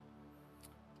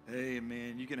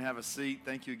Amen. You can have a seat.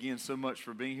 Thank you again so much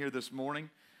for being here this morning.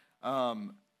 I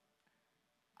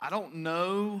don't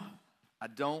know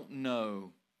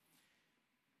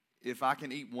if I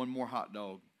can eat one more hot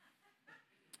dog.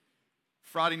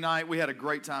 Friday night, we had a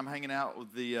great time hanging out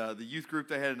with the youth group.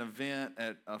 They had an event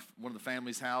at one of the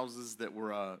family's houses they've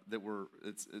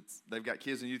got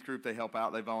kids in the youth group. They help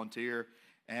out. They volunteer.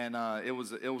 And it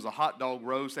was a hot dog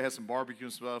roast. They had some barbecue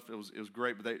and stuff. It was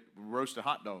great, but they roasted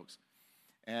hot dogs.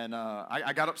 And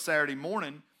I got up Saturday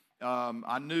morning.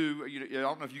 I knew, I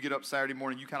don't know if you get up Saturday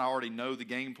morning, you kind of already know the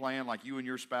game plan, like you and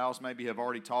your spouse maybe have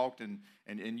already talked and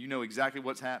you know exactly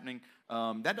what's happening.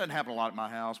 That doesn't happen a lot at my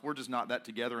house. We're just not that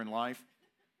together in life.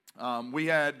 We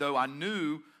had, though, I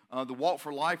knew the Walk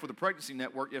for Life with the Pregnancy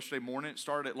Network yesterday morning. It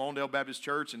started at Lawndale Baptist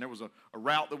Church, and there was a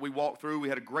route that we walked through. We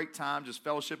had a great time just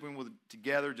fellowshipping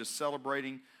together, just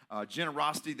celebrating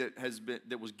generosity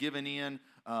that was given in.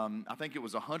 I think it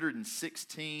was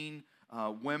 116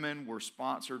 women were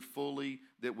sponsored fully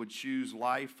that would choose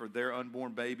life for their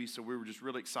unborn baby. So we were just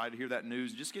really excited to hear that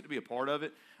news and just get to be a part of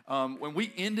it. When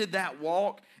we ended that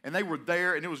walk, and they were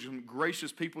there, and it was some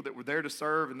gracious people that were there to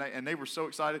serve, and they were so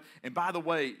excited. And by the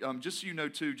way, just so you know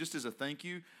too, just as a thank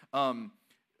you, one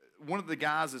of the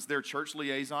guys that's their church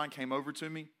liaison came over to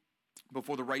me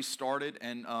before the race started,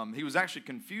 and he was actually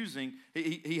confusing.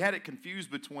 He had it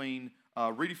confused between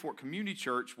Reedy Fort Community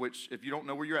Church, which, if you don't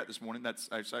know where you're at this morning, that's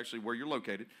actually where you're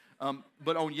located.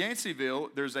 But on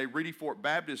Yanceyville, there's a Reedy Fort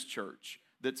Baptist Church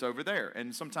that's over there.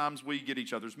 And sometimes we get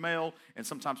each other's mail, and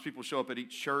sometimes people show up at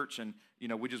each church, and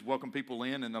we just welcome people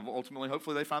in, and ultimately,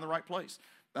 hopefully, they find the right place.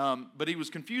 But he was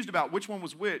confused about which one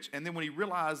was which, and then when he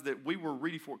realized that we were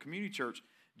Reedy Fort Community Church,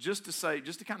 just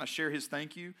to kind of share his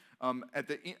thank you,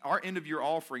 at our end of year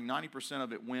offering, 90%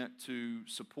 of it went to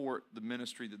support the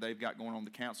ministry that they've got going on,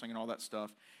 the counseling and all that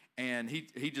stuff. And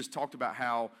he just talked about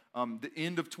how the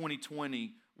end of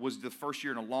 2020 was the first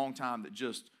year in a long time that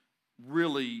just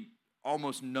really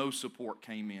almost no support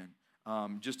came in,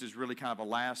 just as really kind of a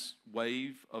last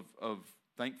wave of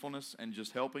thankfulness and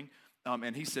just helping.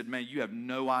 And he said, man, you have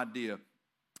no idea.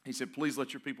 He said, please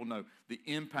let your people know the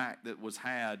impact that was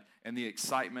had and the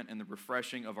excitement and the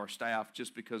refreshing of our staff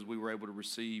just because we were able to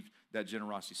receive that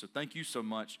generosity. So thank you so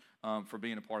much for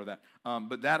being a part of that.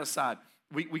 But that aside,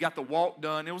 we got the walk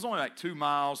done. It was only like 2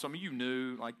 miles. So, I mean, you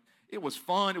knew, like, it was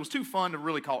fun. It was too fun to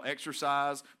really call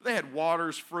exercise. But they had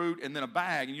waters, fruit, and then a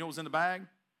bag. And you know what was in the bag?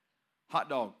 Hot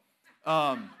dog.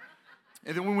 And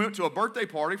then we went to a birthday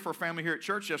party for a family here at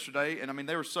church yesterday. And, I mean,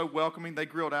 they were so welcoming. They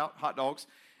grilled out hot dogs.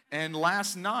 And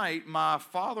last night, my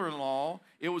father-in-law,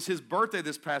 it was his birthday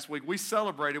this past week. We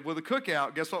celebrated with a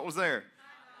cookout. Guess what was there?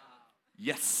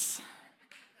 Yes.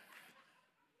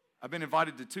 I've been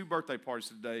invited to 2 birthday parties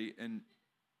today, and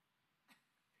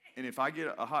if I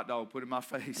get a hot dog put in my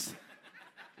face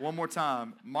one more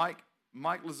time, Mike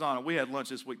Lozano, we had lunch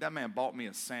this week. That man bought me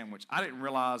a sandwich. I didn't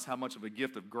realize how much of a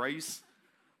gift of grace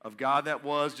of God that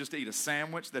was just to eat a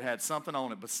sandwich that had something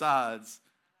on it besides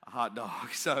a hot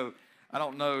dog. So I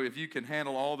don't know if you can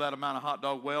handle all that amount of hot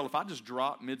dog well. If I just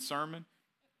drop mid-sermon,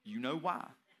 you know why.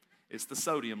 It's the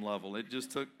sodium level. It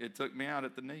took me out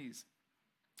at the knees.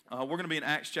 We're going to be in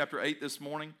Acts chapter 8 this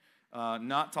morning,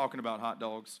 not talking about hot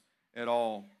dogs at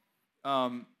all.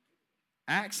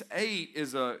 Acts 8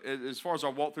 is as far as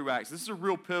our walk through Acts, this is a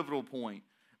real pivotal point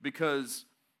because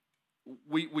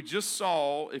we just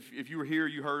saw, if you were here,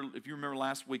 you heard, if you remember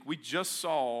last week, we just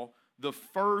saw the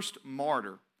first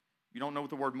martyr. You don't know what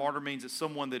the word martyr means. It's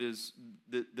someone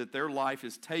that their life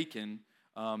is taken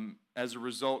as a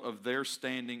result of their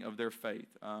standing of their faith.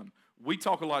 We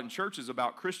talk a lot in churches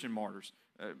about Christian martyrs.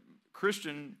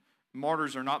 Christian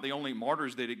martyrs are not the only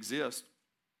martyrs that exist.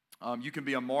 You can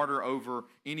be a martyr over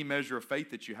any measure of faith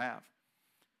that you have.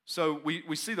 So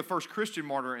we see the first Christian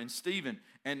martyr in Stephen,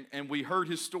 and we heard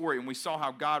his story, and we saw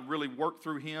how God really worked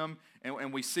through him,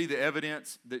 and we see the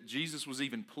evidence that Jesus was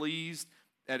even pleased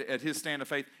at his stand of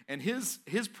faith. And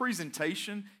his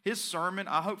presentation, his sermon,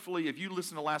 hopefully if you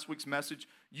listen to last week's message,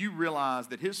 you realize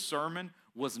that his sermon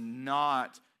was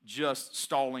not just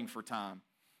stalling for time.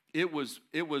 It was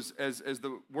as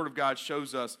the Word of God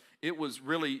shows us, it was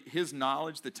really his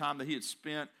knowledge, the time that he had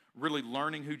spent really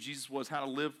learning who Jesus was, how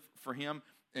to live for him,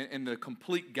 and the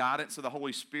complete guidance of the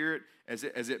Holy Spirit as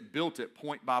it built it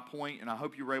point by point. And I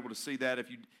hope you were able to see that. If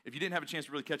you didn't have a chance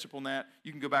to really catch up on that,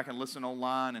 you can go back and listen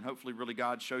online, and hopefully really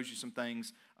God shows you some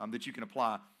things that you can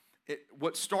apply.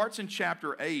 What starts in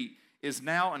chapter 8 is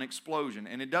now an explosion,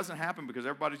 and it doesn't happen because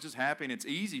everybody's just happy and it's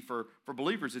easy for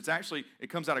believers. It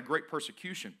comes out of great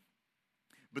persecution.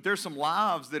 But there's some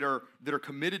lives that are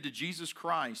committed to Jesus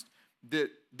Christ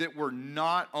that were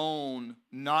not on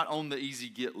the easy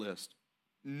get list.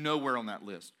 nowhere on that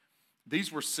list.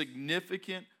 These were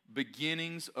significant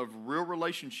beginnings of real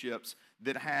relationships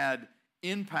that had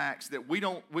impacts that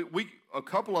a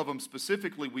couple of them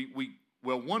specifically,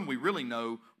 one we really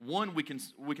know, one we can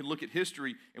look at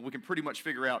history and we can pretty much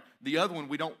figure out. The other one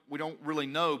we don't really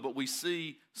know, but we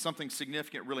see something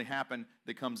significant really happen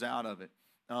that comes out of it.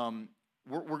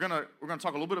 We're gonna talk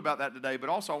a little bit about that today, but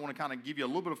also I want to kind of give you a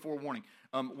little bit of forewarning.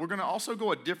 We're gonna also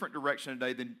go a different direction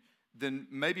today than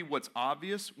maybe what's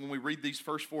obvious when we read these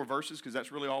first 4 verses, because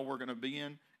that's really all we're going to be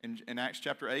in Acts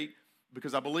chapter 8,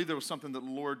 because I believe there was something that the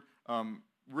Lord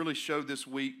really showed this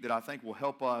week that I think will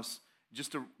help us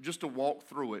just to walk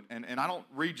through it. And I don't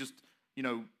read just,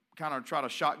 kind of try to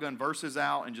shotgun verses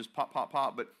out and just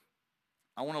pop, but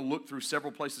I want to look through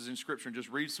several places in Scripture and just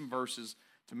read some verses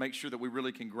to make sure that we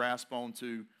really can grasp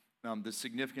onto the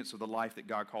significance of the life that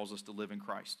God calls us to live in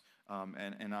Christ.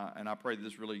 And I pray that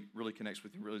this really connects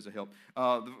with you, really is a help.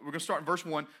 We're going to start in verse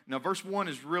 1. Now, verse 1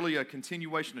 is really a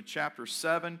continuation of chapter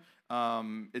 7.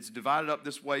 It's divided up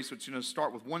this way, so it's going to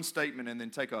start with one statement and then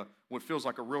take what feels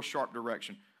like a real sharp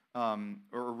direction, or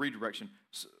a redirection.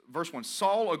 Verse 1,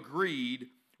 Saul agreed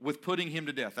with putting him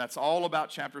to death. That's all about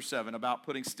chapter 7, about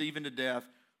putting Stephen to death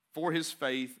for his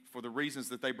faith, for the reasons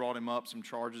that they brought him up, some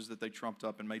charges that they trumped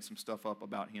up and made some stuff up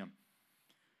about him.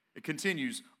 It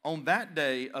continues, on that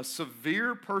day, a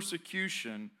severe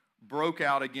persecution broke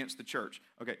out against the church.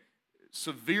 Okay,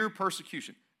 severe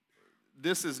persecution.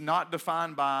 This is not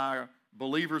defined by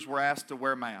believers were asked to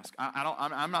wear masks.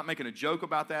 I'm not making a joke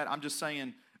about that. I'm just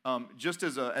saying, just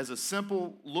as a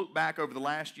simple look back over the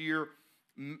last year,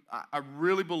 I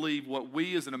really believe what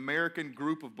we as an American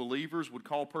group of believers would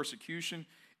call persecution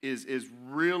is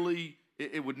really,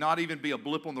 it would not even be a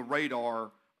blip on the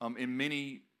radar in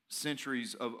many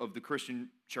centuries of the Christian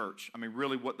church. I mean,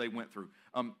 really what they went through.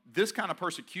 This kind of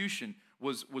persecution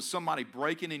was somebody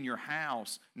breaking in your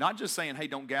house, not just saying, hey,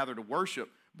 don't gather to worship,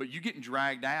 but you getting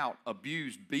dragged out,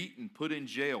 abused, beaten, put in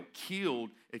jail,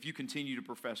 killed if you continue to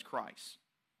profess Christ.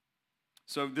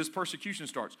 So this persecution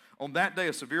starts. On that day,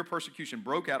 a severe persecution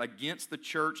broke out against the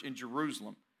church in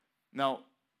Jerusalem. Now,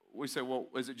 we say, well,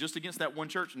 is it just against that one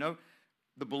church? No,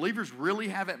 the believers really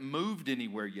haven't moved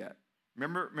anywhere yet.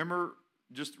 Remember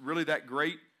just really that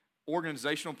great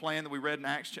organizational plan that we read in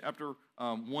Acts chapter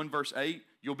 1, verse 8,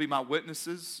 you'll be my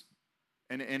witnesses,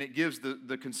 and it gives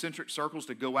the concentric circles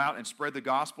to go out and spread the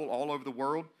gospel all over the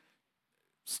world.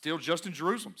 Still just in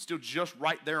Jerusalem, still just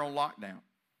right there on lockdown.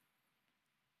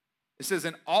 It says,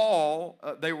 and all,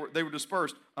 they were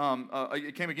dispersed.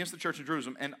 It came against the church in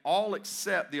Jerusalem, and all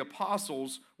except the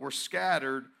apostles were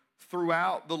scattered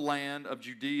throughout the land of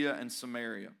Judea and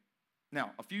Samaria.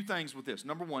 Now, a few things with this.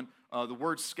 Number one, the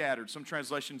word scattered. Some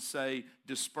translations say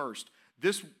dispersed.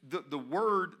 The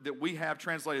word that we have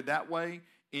translated that way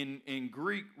in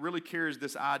Greek really carries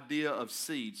this idea of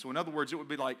seed. So in other words, it would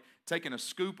be like taking a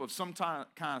scoop of some kind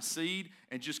of seed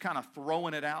and just kind of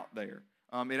throwing it out there.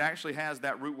 It actually has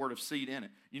that root word of seed in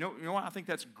it. You know what? I think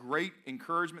that's great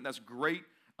encouragement. That's great.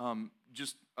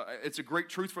 It's a great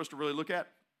truth for us to really look at.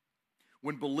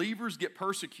 When believers get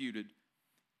persecuted,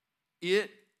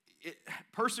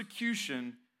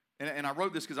 persecution, and I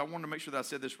wrote this because I wanted to make sure that I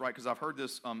said this right, because I've heard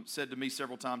this said to me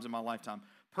several times in my lifetime.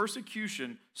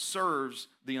 Persecution serves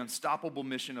the unstoppable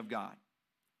mission of God.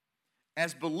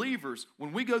 As believers,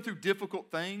 when we go through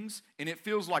difficult things and it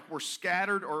feels like we're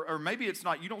scattered, or maybe it's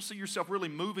not, you don't see yourself really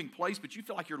moving place, but you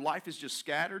feel like your life is just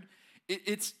scattered,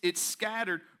 it's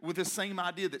scattered with the same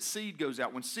idea that seed goes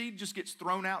out. When seed just gets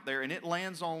thrown out there and it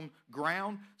lands on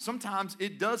ground, sometimes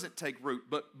it doesn't take root,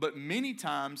 but many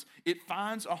times it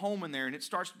finds a home in there and it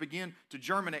starts to begin to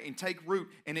germinate and take root,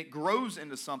 and it grows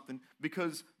into something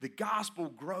because the gospel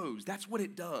grows. That's what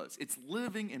it does. It's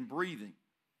living and breathing.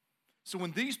 So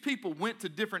when these people went to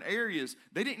different areas,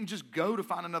 they didn't just go to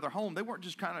find another home. They weren't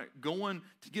just kind of going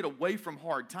to get away from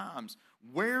hard times.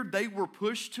 Where they were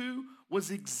pushed to was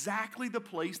exactly the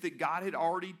place that God had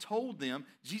already told them.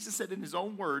 Jesus said in his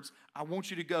own words, I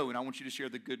want you to go and I want you to share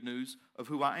the good news of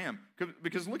who I am.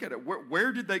 Because look at it.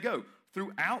 Where did they go?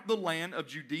 Throughout the land of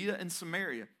Judea and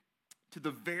Samaria, to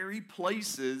the very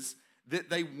places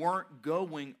that they weren't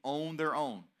going on their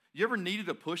own. You ever needed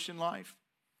a push in life?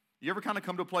 You ever kind of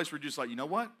come to a place where you're just like, you know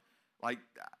what? Like,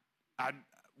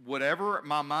 whatever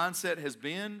my mindset has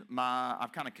been,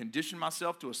 I've kind of conditioned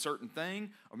myself to a certain thing,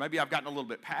 or maybe I've gotten a little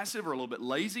bit passive or a little bit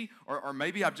lazy, or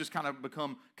maybe I've just kind of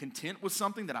become content with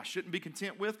something that I shouldn't be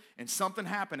content with, and something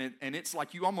happened, and it's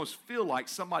like you almost feel like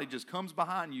somebody just comes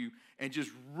behind you and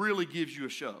just really gives you a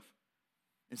shove.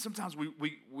 And sometimes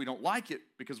we don't like it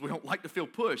because we don't like to feel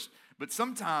pushed, but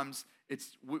sometimes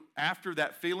after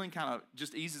that feeling kind of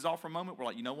just eases off for a moment, we're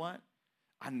like, you know what?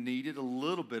 I needed a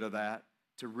little bit of that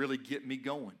to really get me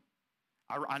going.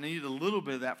 I needed a little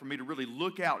bit of that for me to really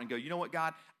look out and go, you know what,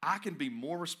 God, I can be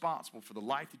more responsible for the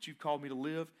life that you've called me to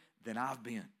live than I've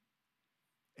been.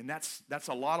 And that's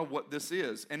a lot of what this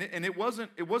is. And it wasn't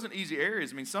easy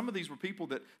areas. I mean, some of these were people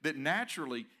that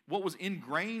naturally, what was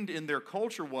ingrained in their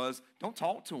culture was, don't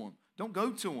talk to them, don't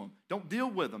go to them, don't deal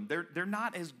with them. They're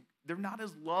not as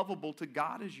lovable to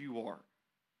God as you are.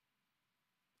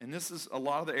 And this is a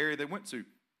lot of the area they went to.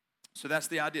 So that's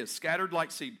the idea, scattered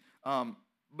like seed.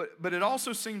 But it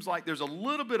also seems like there's a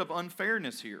little bit of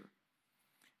unfairness here.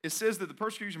 It says that the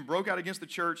persecution broke out against the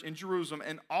church in Jerusalem,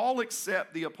 and all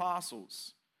except the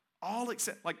apostles. All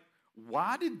except, like,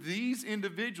 why did these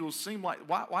individuals seem like,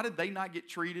 why did they not get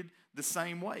treated the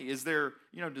same way? Is there,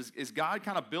 is God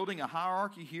kind of building a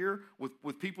hierarchy here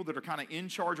with people that are kind of in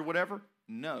charge or whatever?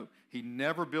 No, he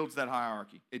never builds that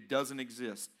hierarchy. It doesn't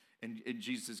exist in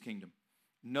Jesus' kingdom.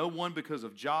 No one, because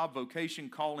of job, vocation,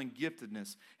 calling,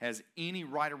 giftedness, has any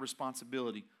right or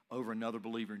responsibility over another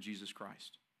believer in Jesus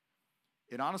Christ.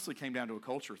 It honestly came down to a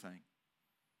culture thing.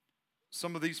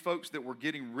 Some of these folks that were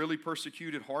getting really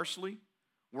persecuted harshly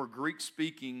were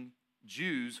Greek-speaking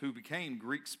Jews who became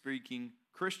Greek-speaking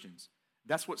Christians.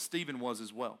 That's what Stephen was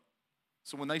as well.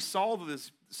 So when they saw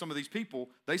some of these people,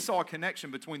 they saw a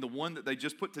connection between the one that they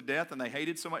just put to death and they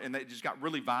hated so much and they just got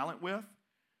really violent with,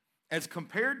 as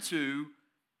compared to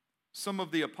some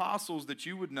of the apostles that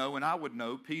you would know and I would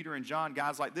know, Peter and John,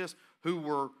 guys like this, who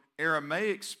were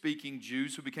Aramaic-speaking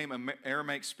Jews who became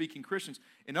Aramaic-speaking Christians.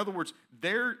 In other words,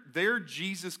 their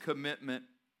Jesus commitment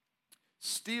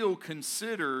still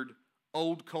considered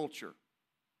old culture.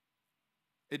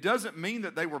 It doesn't mean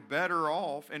that they were better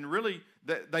off, and really,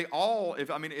 that they all,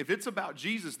 if it's about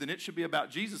Jesus, then it should be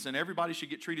about Jesus, and everybody should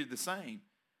get treated the same.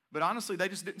 But honestly, they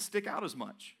just didn't stick out as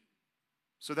much.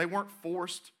 So they weren't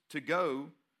forced to go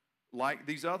like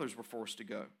these others were forced to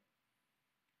go.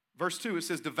 Verse 2, it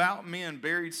says, devout men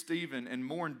buried Stephen and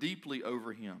mourned deeply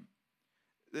over him.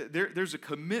 There's a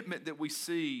commitment that we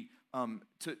see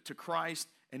to Christ,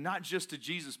 and not just to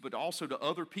Jesus, but also to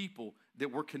other people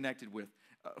that we're connected with.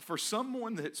 For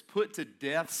someone that's put to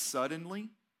death suddenly,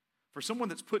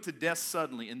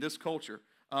 in this culture,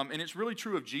 and it's really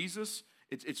true of Jesus,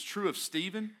 it's true of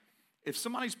Stephen. If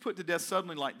somebody's put to death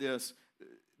suddenly like this,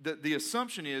 the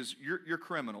assumption is you're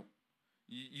criminal.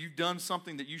 You've done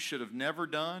something that you should have never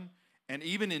done, and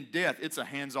even in death, it's a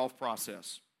hands-off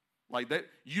process. Like that,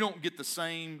 you don't get the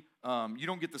same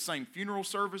funeral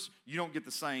service. You don't get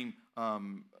the same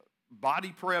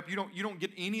body prep. You don't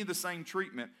get any of the same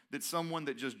treatment that someone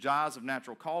that just dies of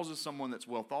natural causes, someone that's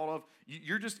well thought of.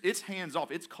 It's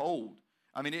hands-off. It's cold.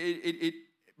 I mean,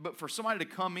 but for somebody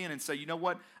to come in and say, you know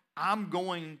what, I'm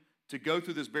going to go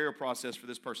through this burial process for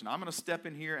this person. I'm going to step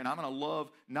in here and I'm going to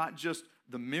love not just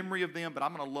the memory of them, but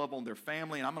I'm going to love on their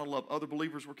family, and I'm going to love other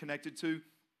believers we're connected to.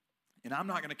 And I'm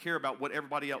not going to care about what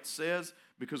everybody else says,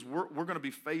 because we're going to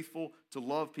be faithful to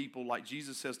love people like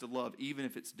Jesus says to love, even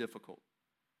if it's difficult.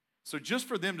 So just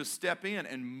for them to step in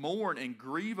and mourn and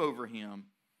grieve over him,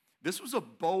 this was a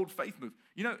bold faith move.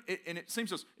 And it seems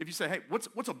to us, if you say, hey,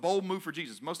 what's a bold move for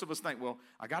Jesus? Most of us think, well,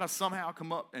 I got to somehow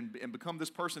come up and become this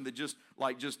person that just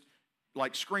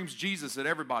screams Jesus at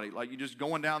everybody. Like, you're just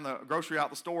going down the grocery out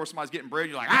the store, somebody's getting bread,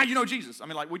 you're like, Jesus. I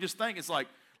mean, we just think it's like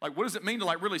what does it mean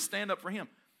to really stand up for him?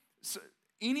 So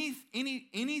anything,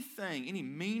 any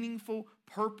meaningful,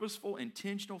 purposeful,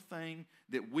 intentional thing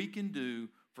that we can do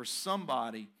for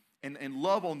somebody and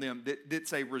love on them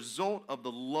that's a result of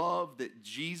the love that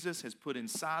Jesus has put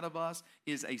inside of us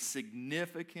is a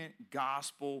significant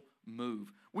gospel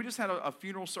move. We just had a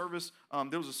funeral service.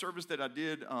 There was a service that I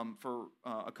did for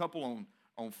a couple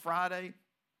on Friday.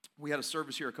 We had a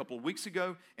service here a couple of weeks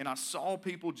ago, and I saw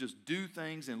people just do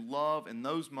things in love in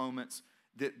those moments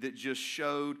that just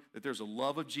showed that there's a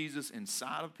love of Jesus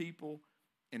inside of people,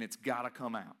 and it's got to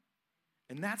come out.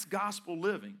 And that's gospel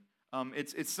living.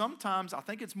 It's sometimes, I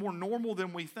think it's more normal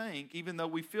than we think, even though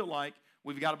we feel like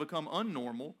we've got to become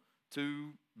unnormal to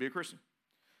be a Christian.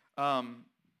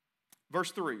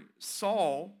 Verse 3,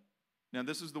 Saul, now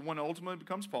this is the one that ultimately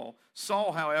becomes Paul.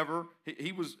 Saul, however,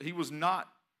 he was not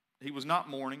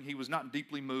mourning. He was not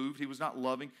deeply moved. He was not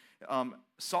loving.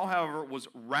 Saul, however, was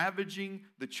ravaging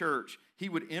the church. He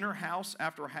would enter house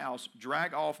after house,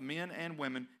 drag off men and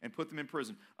women, and put them in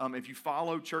prison. If you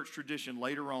follow church tradition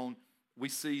later on, we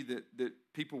see that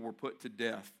people were put to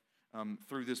death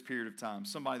through this period of time.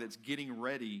 Somebody that's getting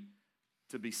ready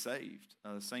to be saved.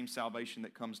 The same salvation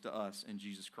that comes to us in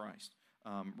Jesus Christ,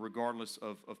 regardless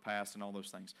of past and all those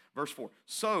things. Verse 4,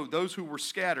 so those who were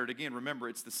scattered, again, remember,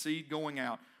 it's the seed going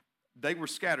out. They were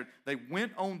scattered. They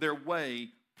went on their way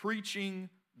preaching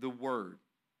the word.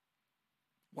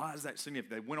 Why is that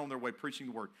significant? They went on their way preaching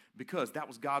the word because that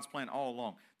was God's plan all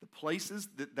along. The places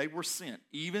that they were sent,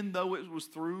 even though it was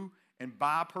through and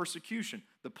by persecution,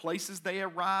 the places they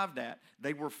arrived at,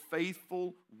 they were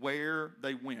faithful where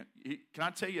they went. Can I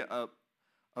tell you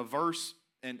a verse,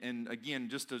 and again,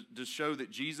 just to show that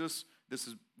Jesus, this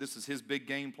is his big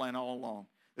game plan all along.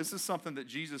 This is something that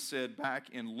Jesus said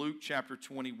back in Luke chapter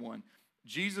 21.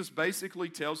 Jesus basically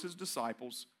tells his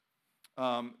disciples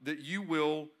that you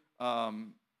will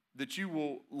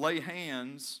lay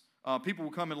hands. People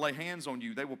will come and lay hands on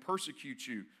you. They will persecute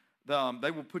you.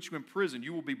 They will put you in prison.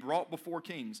 You will be brought before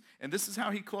kings. And this is how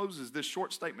he closes this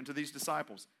short statement to these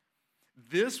disciples.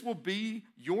 This will be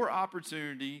your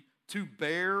opportunity to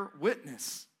bear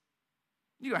witness.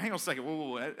 You go, hang on a second.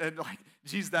 Whoa. And like,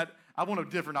 geez, I want a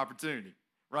different opportunity.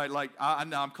 Right, like I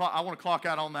want to clock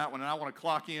out on that one, and I want to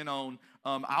clock in on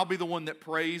I'll be the one that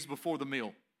prays before the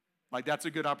meal. Like that's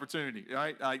a good opportunity,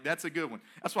 right? Like that's a good one.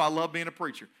 That's why I love being a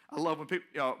preacher. I love when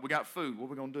people, we got food. What are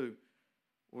we gonna do?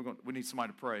 We need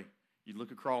somebody to pray. You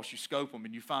look across, you scope them,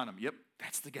 and you find them. Yep,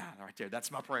 that's the guy right there. That's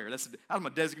my prayer. That's my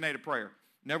designated prayer.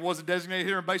 Never was a designated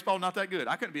hitter in baseball. Not that good.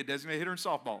 I couldn't be a designated hitter in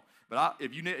softball. But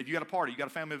if you got a party, you got a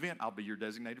family event, I'll be your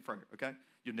designated prayer. Okay,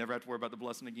 you'll never have to worry about the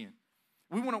blessing again.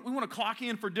 We want to clock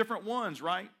in for different ones,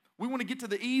 right? We want to get to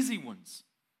the easy ones.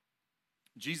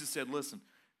 Jesus said, listen,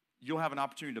 you'll have an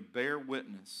opportunity to bear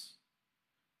witness.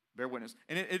 Bear witness.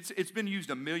 And it's been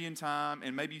used a million times,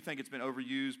 and maybe you think it's been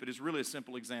overused, but it's really a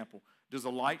simple example. Does a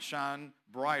light shine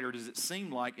brighter, does it seem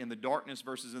like, in the darkness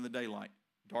versus in the daylight?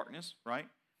 Darkness, right?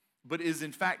 But is,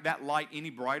 in fact, that light any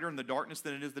brighter in the darkness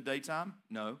than it is the daytime?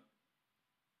 No.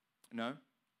 No.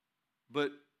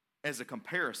 But as a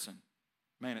comparison,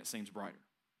 man, it seems brighter.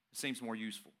 It seems more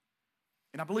useful.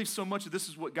 And I believe so much of this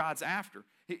is what God's after.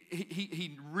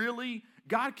 He really,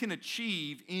 God can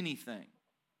achieve anything.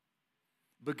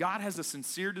 But God has a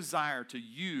sincere desire to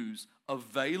use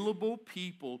available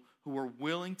people who are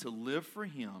willing to live for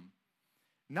Him.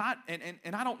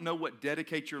 And I don't know what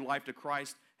dedicate your life to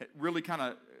Christ really kind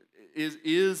of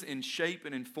is in shape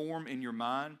and in form in your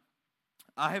mind.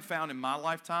 I have found in my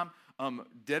lifetime,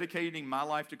 dedicating my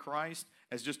life to Christ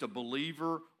as just a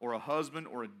believer or a husband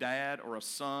or a dad or a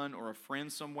son or a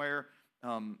friend somewhere,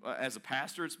 as a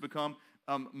pastor, it's become,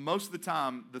 most of the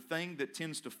time, the thing that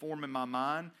tends to form in my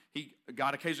mind,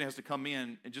 God occasionally has to come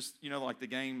in and just, like the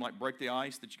game, like Break the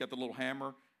Ice, that you got the little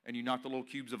hammer and you knock the little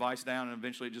cubes of ice down and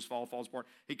eventually it just falls apart.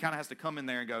 He kind of has to come in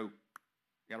there and go, you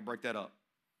got to break that up.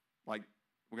 Like,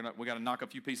 we got to knock a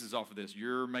few pieces off of this.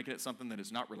 You're making it something that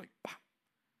is not really.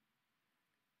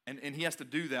 And he has to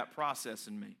do that process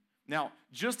in me. Now,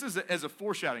 just as a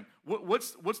foreshadowing,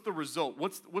 what's the result?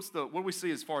 What do we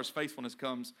see as far as faithfulness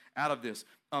comes out of this?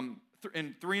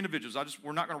 And three individuals.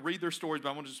 We're not going to read their stories, but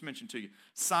I want to just mention to you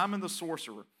Simon the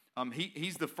sorcerer.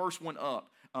 He's the first one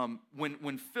up.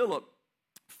 When Philip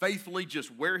faithfully,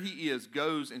 just where he is,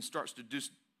 goes and starts to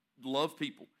just love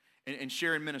people and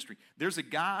share in ministry. There's a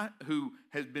guy who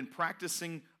has been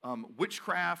practicing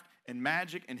witchcraft and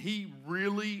magic, and he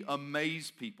really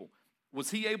amazed people. Was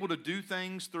he able to do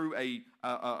things through a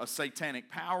satanic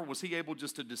power? Was he able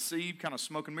just to deceive, kind of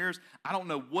smoke and mirrors? I don't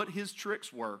know what his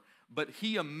tricks were, but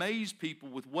he amazed people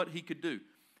with what he could do.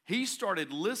 He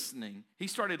started listening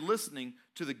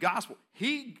to the gospel.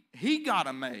 He got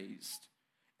amazed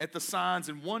at the signs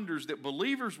and wonders that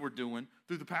believers were doing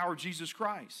through the power of Jesus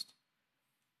Christ.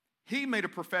 He made a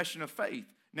profession of faith.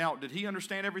 Now, did he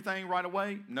understand everything right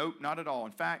away? Nope, not at all.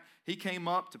 In fact, he came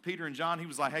up to Peter and John. He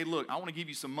was like, hey, look, I want to give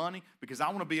you some money because I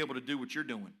want to be able to do what you're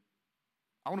doing.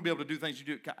 I want to be able to do things you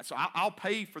do. So I'll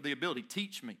pay for the ability.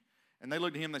 Teach me. And they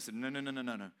looked at him and they said,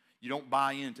 no. You don't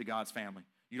buy into God's family.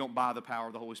 You don't buy the power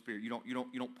of the Holy Spirit. You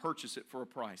don't purchase it for a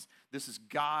price. This is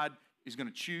God is going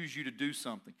to choose you to do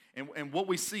something. And what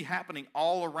we see happening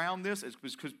all around this is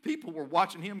because people were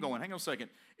watching him going, hang on a second,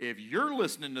 if you're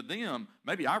listening to them,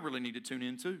 maybe I really need to tune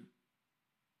in too.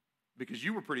 Because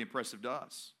you were pretty impressive to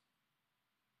us.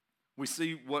 We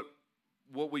see what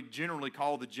we generally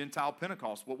call the Gentile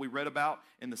Pentecost. What we read about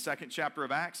in the 2nd chapter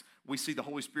of Acts, we see the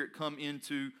Holy Spirit come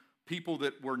into people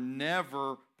that were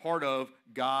never part of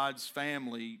God's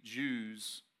family,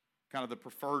 Jews, kind of the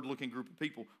preferred looking group of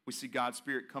people. We see God's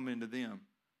Spirit come into them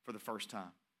for the first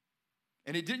time.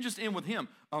 And it didn't just end with him.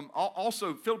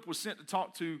 Also, Philip was sent to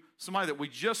talk to somebody that we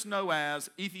just know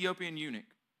as Ethiopian eunuch.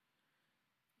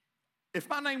 If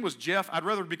my name was Jeff, I'd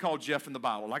rather be called Jeff in the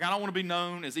Bible. Like, I don't want to be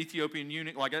known as Ethiopian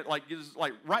eunuch.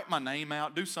 Like write my name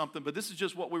out, do something. But this is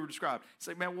just what we were described.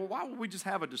 Say, man, well, why would we just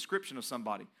have a description of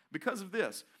somebody? Because of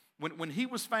this. When he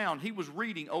was found, he was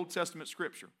reading Old Testament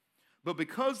scripture. But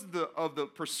because of the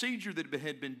procedure that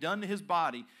had been done to his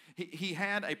body, He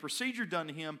had a procedure done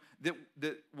to him that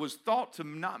was thought to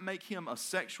not make him a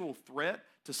sexual threat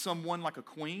to someone like a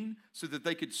queen, so that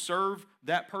they could serve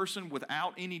that person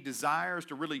without any desires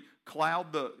to really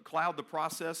cloud the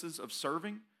processes of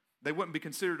serving. They wouldn't be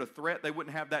considered a threat. They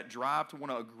wouldn't have that drive to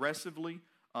want to aggressively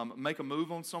make a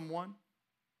move on someone.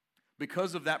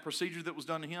 Because of that procedure that was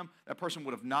done to him, that person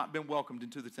would have not been welcomed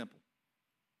into the temple.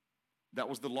 That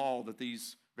was the law that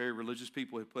these very religious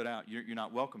people had put out. You're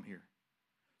not welcome here.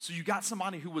 So you got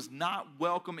somebody who was not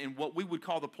welcome in what we would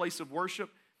call the place of worship.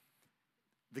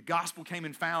 The gospel came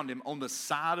and found him on the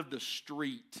side of the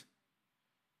street.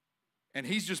 And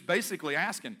he's just basically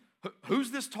asking,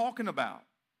 who's this talking about?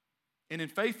 And in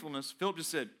faithfulness, Philip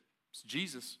just said, it's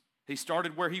Jesus. He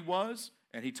started where he was,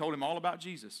 and he told him all about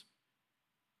Jesus.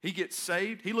 He gets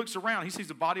saved. He looks around. He sees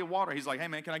a body of water. He's like, hey,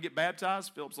 man, can I get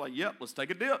baptized? Philip's like, yep, let's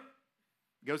take a dip.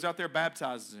 Goes out there,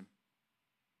 baptizes him.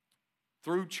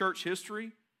 Through church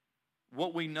history,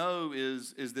 what we know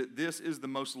is that this is the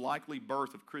most likely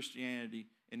birth of Christianity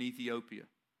in Ethiopia.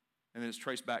 And then it's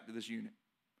traced back to this eunuch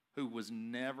who was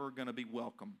never going to be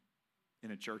welcome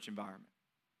in a church environment.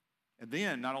 And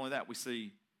then, not only that, we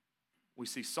see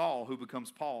Saul, who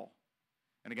becomes Paul,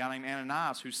 and a guy named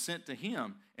Ananias who's sent to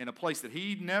him in a place that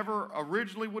he never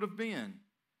originally would have been,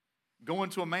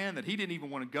 going to a man that he didn't even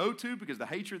want to go to because of the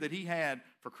hatred that he had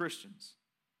for Christians.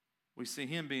 We see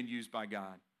him being used by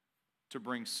God to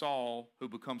bring Saul, who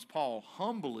becomes Paul,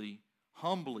 humbly,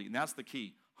 and that's the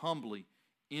key, humbly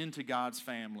into God's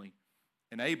family,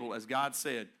 and able, as God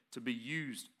said, to be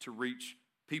used to reach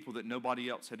people that nobody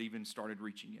else had even started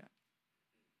reaching yet.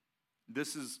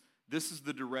 This is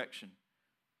the direction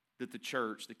that the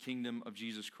church, the kingdom of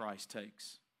Jesus Christ,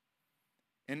 takes.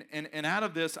 And out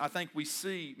of this, I think we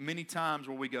see many times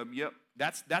where we go, yep,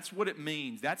 that's what it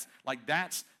means. That's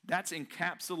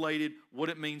encapsulated what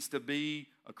it means to be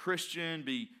a Christian,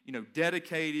 be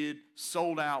dedicated,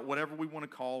 sold out, whatever we want to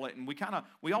call it. And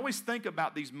we always think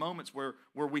about these moments where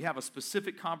we have a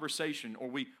specific conversation, or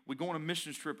we go on a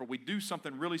mission trip, or we do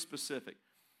something really specific.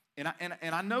 And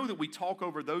I know that we talk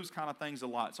over those kind of things a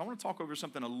lot. So I want to talk over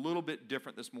something a little bit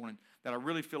different this morning that I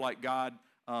really feel like God,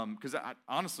 because I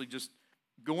honestly just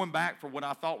going back for what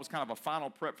I thought was kind of a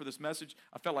final prep for this message,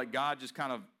 I felt like God just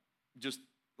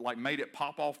made it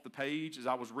pop off the page as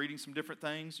I was reading some different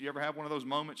things. You ever have one of those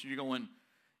moments you're going,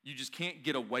 you just can't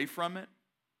get away from it.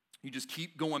 You just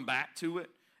keep going back to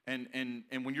it. And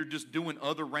when you're just doing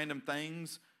other random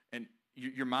things and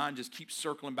your mind just keeps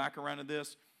circling back around to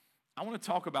this, I want to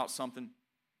talk about something.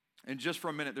 And just for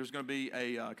a minute, there's going to be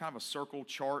a kind of a circle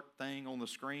chart thing on the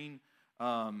screen,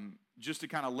 just to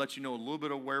kind of let you know a little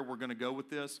bit of where we're going to go with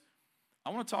this. I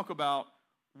want to talk about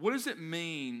what does it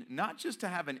mean not just to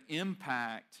have an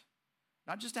impact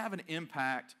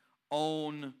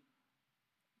on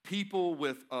people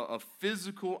with a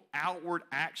physical outward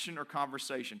action or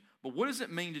conversation, but what does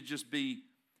it mean to just be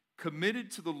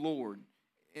committed to the Lord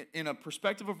in a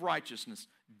perspective of righteousness,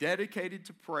 dedicated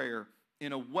to prayer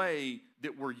in a way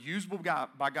that we're usable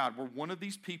by God. We're one of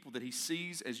these people that he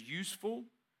sees as useful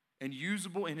and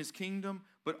usable in his kingdom,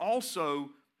 but also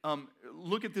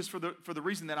look at this for the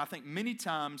reason that I think many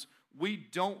times we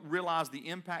don't realize the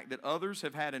impact that others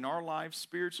have had in our lives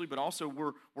spiritually, but also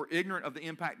we're ignorant of the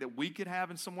impact that we could have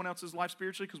in someone else's life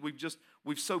spiritually because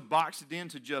we've so boxed it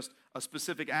into just a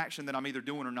specific action that I'm either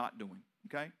doing or not doing,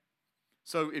 okay?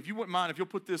 So if you wouldn't mind, if you'll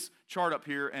put this chart up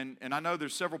here, and I know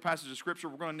there's several passages of Scripture.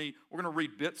 We're going to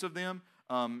read bits of them.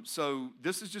 So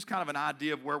this is just kind of an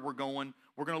idea of where we're going.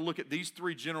 We're going to look at these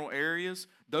three general areas,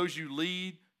 those you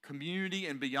lead, community,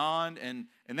 and beyond. And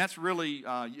that's really,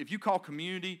 if you call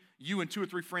community, you and 2 or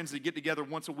 3 friends that get together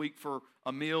once a week for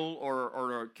a meal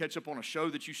or catch up on a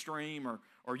show that you stream,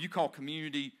 or you call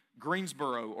community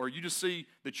Greensboro, or you just see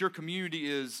that your community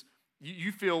is,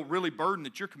 you feel really burdened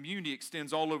that your community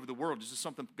extends all over the world. This is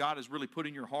something God has really put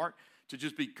in your heart to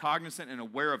just be cognizant and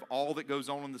aware of all that goes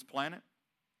on this planet.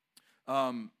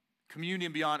 Community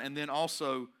and beyond, and then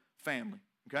also family,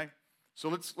 okay? So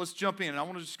let's jump in, and I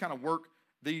want to just kind of work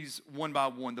these one by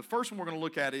one. The first one we're going to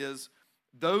look at is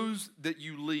those that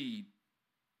you lead.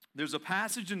 There's a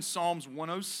passage in Psalms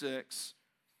 106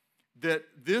 that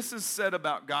this is said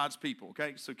about God's people,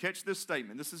 okay? So catch this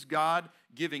statement. This is God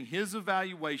giving his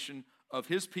evaluation of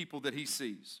his people that he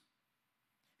sees.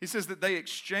 He says that they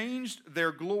exchanged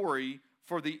their glory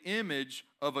for the image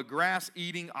of a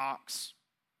grass-eating ox.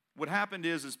 What happened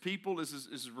is people, this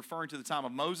is referring to the time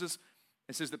of Moses,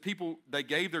 it says that people, they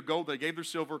gave their gold, they gave their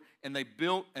silver, and they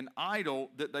built an idol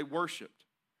that they worshiped.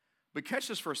 But catch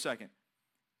this for a second.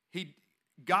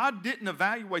 God didn't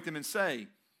evaluate them and say,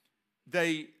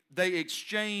 they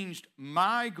exchanged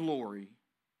my glory.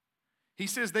 He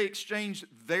says they exchanged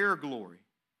their glory.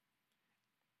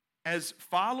 As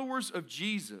followers of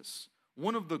Jesus,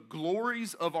 one of the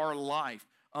glories of our life,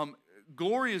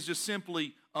 glory is just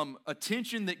simply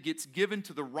attention that gets given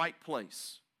to the right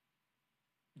place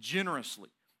generously.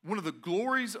 One of the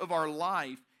glories of our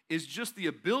life is just the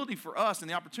ability for us and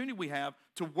the opportunity we have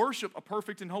to worship a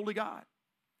perfect and holy God,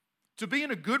 to be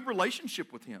in a good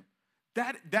relationship with Him.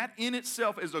 That in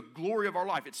itself is a glory of our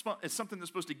life. It's something that's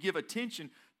supposed to give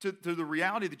attention to the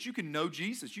reality that you can know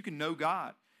Jesus, you can know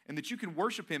God, and that you can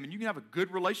worship Him, and you can have a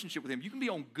good relationship with Him. You can be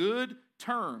on good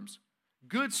terms,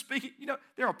 good speaking. You know,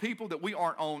 there are people that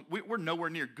we're nowhere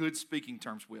near good speaking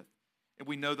terms with, and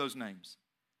we know those names.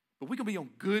 But we can be on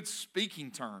good speaking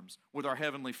terms with our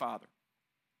Heavenly Father.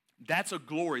 That's a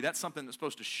glory. That's something that's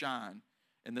supposed to shine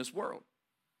in this world.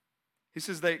 He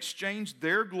says they exchanged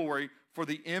their glory for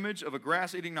the image of a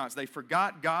grass-eating ox. They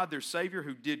forgot God, their Savior,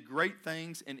 who did great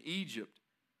things in Egypt.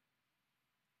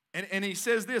 And he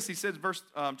says this, he says, verse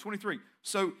 23,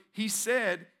 so he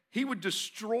said he would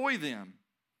destroy them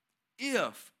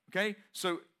if, okay?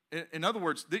 So in other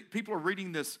words, people are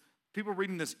reading this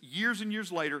years and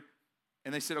years later,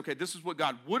 and they said, okay, this is what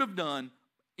God would have done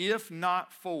if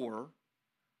not for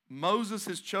Moses,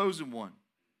 his chosen one.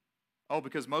 Oh,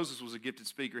 because Moses was a gifted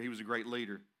speaker, he was a great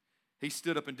leader. He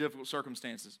stood up in difficult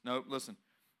circumstances. No, listen.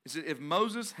 He said, if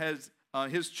Moses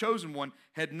his chosen one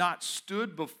had not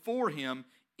stood before him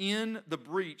in the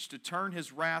breach to turn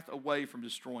his wrath away from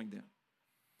destroying them.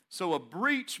 So a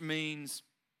breach means,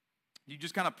 you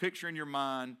just kind of picture in your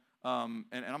mind, and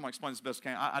I'm going to explain this as best I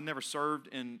can. I never served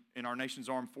in our nation's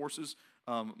armed forces.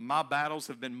 My battles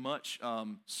have been much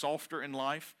softer in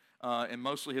life and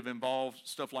mostly have involved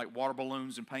stuff like water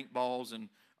balloons and paintballs and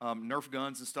Nerf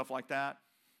guns and stuff like that.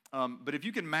 But if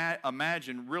you can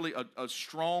imagine really a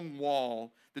strong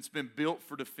wall that's been built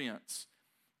for defense,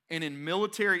 and in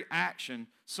military action,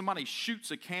 somebody shoots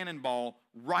a cannonball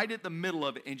right at the middle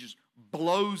of it and just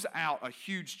blows out a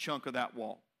huge chunk of that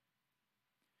wall.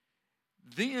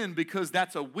 Then, because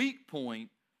that's a weak point,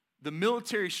 the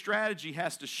military strategy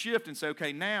has to shift and say,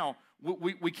 okay, now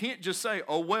we can't just say,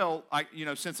 oh, well,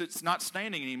 since it's not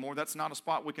standing anymore, that's not a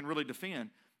spot we can really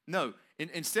defend. No,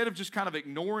 instead of just kind of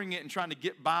ignoring it and trying to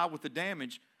get by with the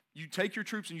damage, you take your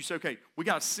troops and you say, okay, we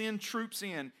got to send troops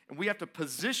in, and we have to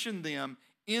position them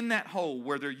in that hole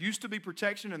where there used to be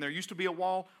protection and there used to be a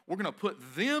wall. We're going to put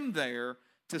them there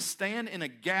to stand in a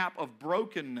gap of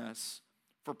brokenness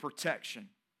for protection.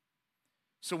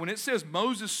 So when it says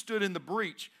Moses stood in the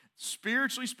breach,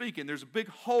 spiritually speaking, there's a big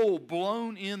hole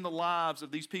blown in the lives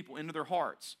of these people, into their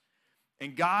hearts.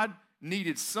 And God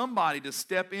needed somebody to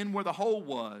step in where the hole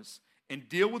was and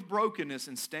deal with brokenness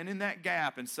and stand in that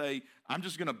gap and say, I'm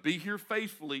just going to be here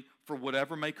faithfully for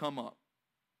whatever may come up.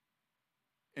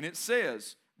 And it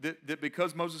says that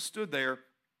because Moses stood there,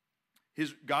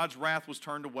 God's wrath was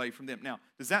turned away from them. Now,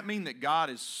 does that mean that God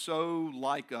is so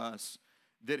like us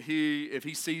that if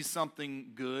he sees something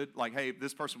good, like, hey,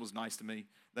 this person was nice to me,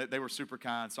 they were super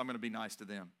kind, so I'm going to be nice to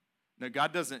them? No,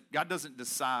 God doesn't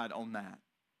decide on that.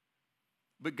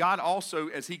 But God also,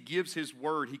 as He gives His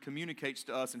word, He communicates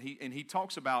to us, and He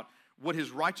talks about what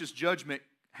His righteous judgment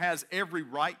has every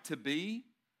right to be,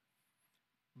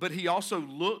 but He also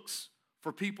looks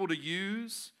for people to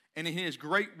use, and in His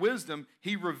great wisdom,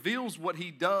 He reveals what He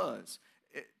does.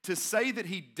 To say that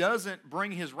He doesn't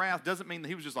bring His wrath doesn't mean that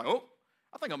He was just like, oh,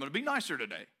 I think I'm going to be nicer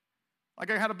today.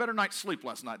 Like I had a better night's sleep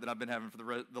last night than I've been having for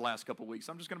the last couple of weeks.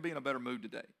 I'm just going to be in a better mood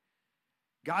today.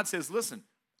 God says, listen,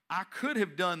 I could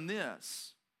have done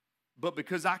this, but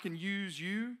because I can use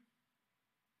you,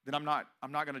 then I'm not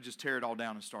going to just tear it all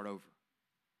down and start over.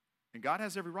 And God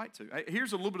has every right to.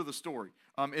 Here's a little bit of the story.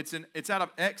 It's out of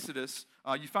Exodus.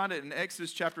 You find it in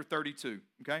Exodus chapter 32,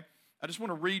 okay? I just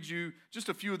want to read you just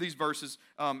a few of these verses.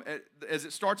 As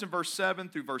it starts in verse 7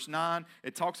 through verse 9,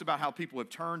 it talks about how people have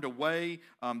turned away.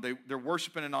 They're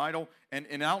worshiping an idol. And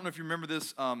I don't know if you remember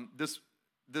this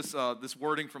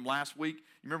wording from last week.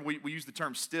 You remember we used the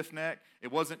term stiff neck.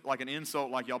 It wasn't like an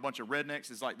insult like y'all a bunch of rednecks.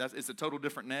 It's a total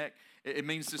different neck. It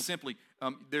means just simply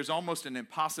there's almost an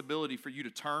impossibility for you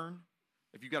to turn.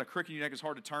 If you've got a crick in your neck, it's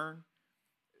hard to turn.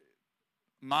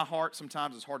 My heart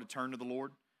sometimes is hard to turn to the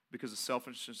Lord because of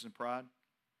selfishness and pride.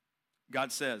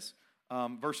 God says,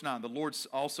 verse 9, the Lord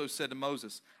also said to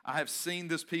Moses, I have seen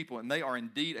this people, and they are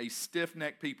indeed a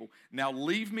stiff-necked people. Now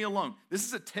leave me alone. This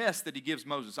is a test that he gives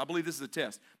Moses. I believe this is a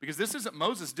test because this isn't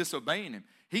Moses disobeying him.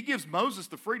 He gives Moses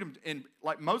the freedom. And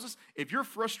like Moses, if you're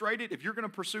frustrated, if you're going to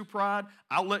pursue pride,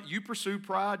 I'll let you pursue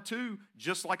pride too,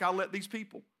 just like I'll let these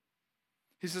people.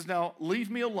 He says, now leave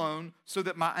me alone so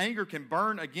that my anger can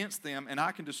burn against them and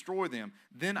I can destroy them.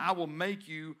 Then I will make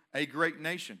you a great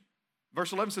nation.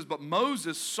 Verse 11 says, but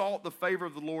Moses sought the favor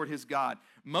of the Lord his God.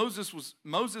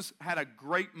 Moses had a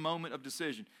great moment of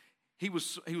decision. He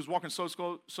was walking so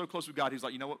close with God, he's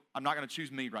like, you know what? I'm not going to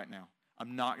choose me right now.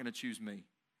 I'm not going to choose me.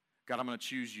 God, I'm going to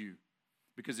choose you.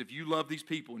 Because if you love these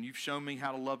people and you've shown me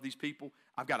how to love these people,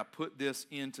 I've got to put this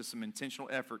into some intentional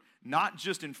effort, not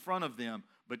just in front of them,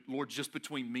 but Lord, just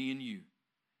between me and you.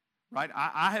 Right?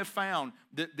 I have found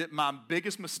that my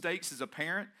biggest mistakes as a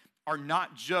parent are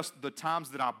not just the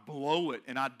times that I blow it,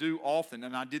 and I do often,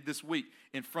 and I did this week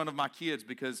in front of my kids,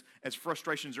 because as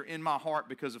frustrations are in my heart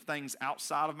because of things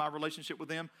outside of my relationship with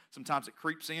them, sometimes it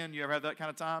creeps in. You ever have that kind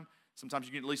of time? Sometimes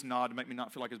you get at least a nod to make me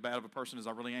not feel like as bad of a person as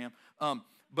I really am.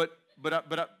 But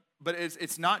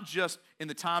it's not just in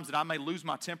the times that I may lose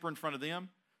my temper in front of them.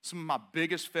 Some of my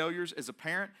biggest failures as a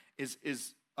parent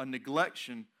is a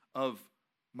neglection of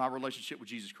my relationship with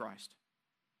Jesus Christ,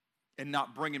 and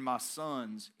not bringing my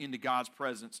sons into God's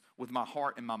presence with my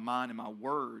heart and my mind and my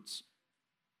words,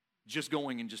 just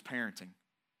going and just parenting.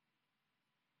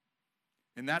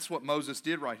 And that's what Moses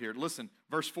did right here. Listen,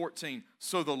 verse 14.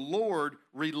 So the Lord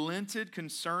relented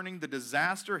concerning the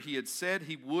disaster he had said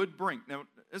he would bring. Now,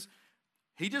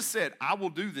 he just said, I will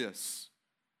do this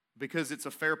because it's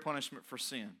a fair punishment for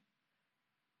sin.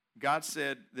 God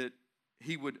said that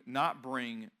he would not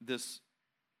bring this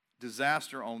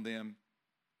disaster on them.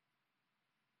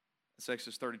 It's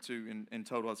Exodus 32 in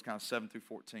total. It's kind of 7 through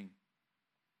 14.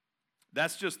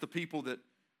 That's just the people that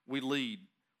we lead.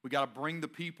 We got to bring the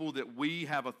people that we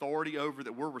have authority over,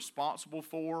 that we're responsible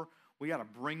for. We got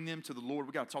to bring them to the Lord.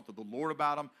 We got to talk to the Lord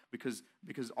about them, because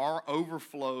our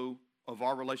overflow of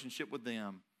our relationship with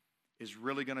them is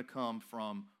really going to come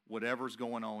from whatever's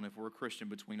going on, if we're a Christian,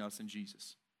 between us and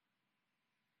Jesus.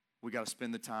 We got to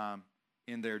spend the time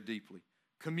in there deeply.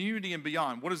 Community and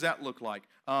beyond, what does that look like?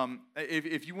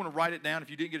 If you want to write it down, if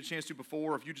you didn't get a chance to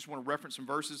before, if you just want to reference some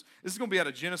verses, this is going to be out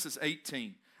of Genesis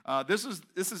 18. This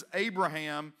is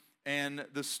Abraham and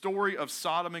the story of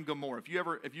Sodom and Gomorrah.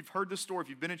 If you've heard this story, if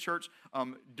you've been in church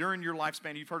during your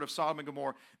lifespan, you've heard of Sodom and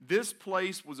Gomorrah. This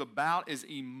place was about as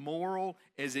immoral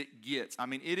as it gets. I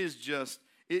mean, it is just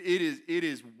it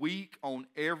is weak on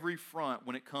every front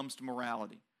when it comes to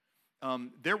morality.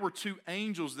 There were two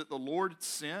angels that the Lord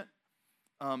sent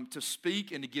to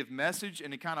speak and to give message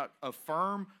and to kind of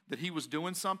affirm that he was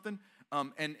doing something.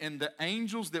 And the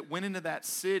angels that went into that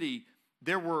city,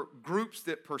 there were groups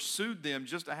that pursued them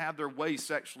just to have their way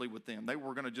sexually with them. They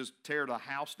were going to just tear the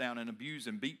house down and abuse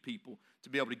and beat people to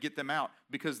be able to get them out,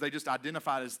 because they just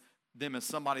identified them as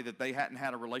somebody that they hadn't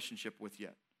had a relationship with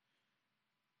yet.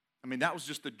 I mean, that was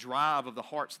just the drive of the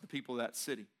hearts of the people of that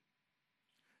city.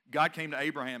 God came to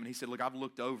Abraham and he said, look, I've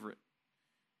looked over it.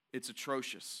 It's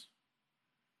atrocious.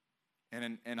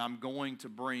 And I'm going to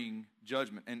bring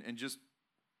judgment. And just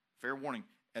fair warning,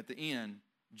 at the end,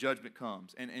 judgment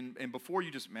comes. And before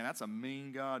you just, man, that's a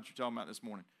mean God you're talking about this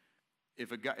morning.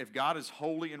 If God is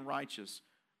holy and righteous,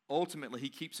 ultimately he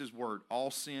keeps his word.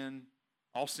 All sin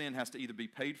has to either be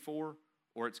paid for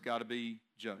or it's got to be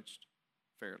judged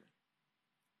fairly.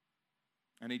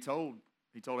 And he told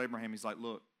Abraham, he's like,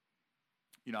 look,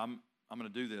 you know, I'm going to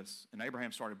do this. And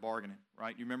Abraham started bargaining,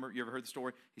 right? You ever heard the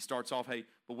story? He starts off, hey,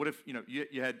 but what if, you know,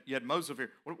 you had Moses over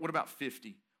here. What about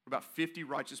 50? What about 50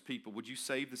 righteous people? Would you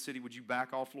save the city? Would you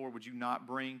back off, Lord? Would you not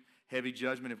bring heavy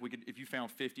judgment if you found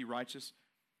 50 righteous?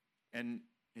 And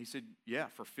he said, yeah,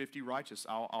 for 50 righteous,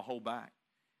 I'll hold back.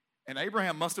 And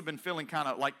Abraham must have been feeling kind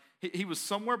of like he was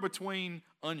somewhere between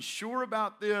unsure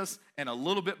about this and a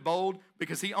little bit bold,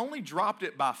 because he only dropped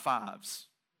it by fives.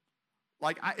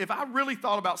 Like, if I really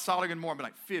thought about Sodom and Gomorrah, I'd be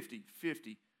like,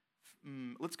 50.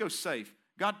 Let's go safe.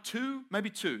 God, 2,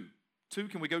 maybe 2. 2,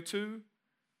 can we go 2?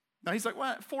 Now he's like,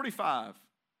 well, 45.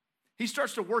 He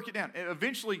starts to work it down. And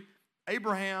eventually,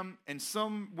 Abraham, and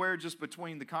somewhere just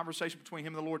between the conversation between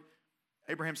him and the Lord,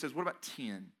 Abraham says, what about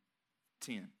 10?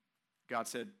 10. God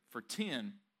said, for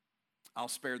 10, I'll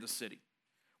spare the city.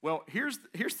 Well, here's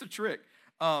the trick.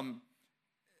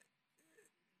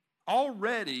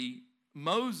 Already,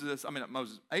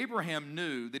 Abraham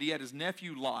knew that he had his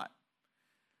nephew Lot.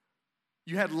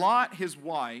 You had Lot, his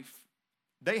wife.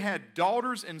 They had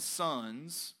daughters and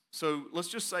sons. So let's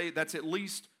just say that's at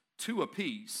least 2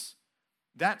 apiece.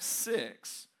 That's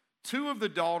 6. 2 of the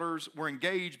daughters were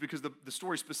engaged because the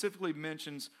story specifically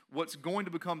mentions what's going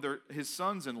to become his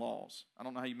sons-in-laws. I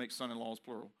don't know how you make son-in-laws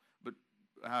plural, but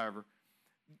however.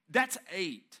 That's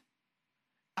 8.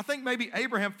 I think maybe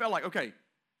Abraham felt like, okay,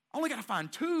 I only got to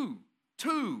find 2.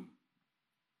 2.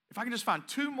 If I can just find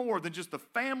 2 more than just the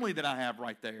family that I have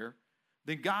right there,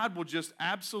 then God will just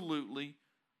absolutely,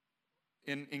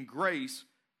 in grace,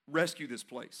 rescue this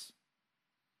place.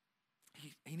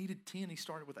 He needed 10. He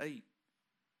started with 8.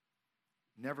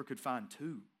 never could find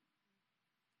two.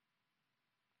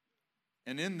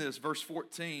 And in this, verse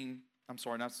 14,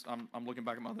 I'm looking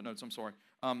back at my other notes, I'm sorry.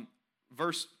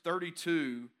 Verse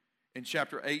 32 in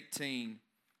chapter 18,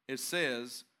 it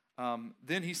says,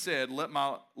 then he said, let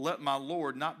my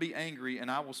Lord not be angry,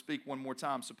 and I will speak one more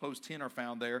time. Suppose 10 are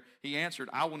found there. He answered,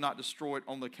 I will not destroy it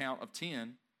on the count of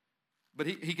 10. But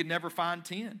he could never find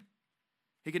 10.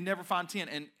 He could never find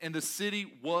 10. And the city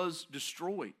was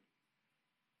destroyed.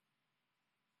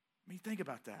 I mean, think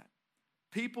about that.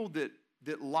 People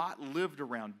that Lot lived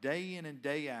around day in and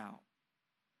day out.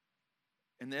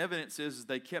 And the evidence is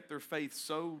they kept their faith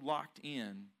so locked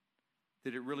in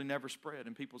that it really never spread,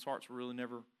 and people's hearts were really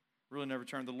never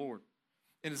turned to the Lord.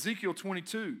 In Ezekiel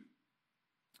 22,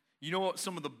 you know what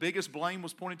some of the biggest blame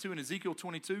was pointed to in Ezekiel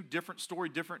 22? Different story,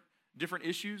 different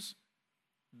issues.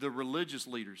 The religious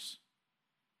leaders.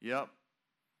 Yep.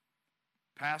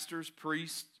 Pastors,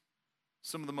 priests,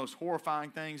 some of the most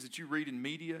horrifying things that you read in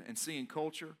media and see in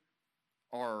culture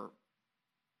are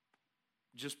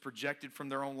just projected from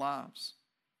their own lives.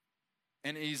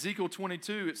 And in Ezekiel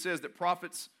 22, it says that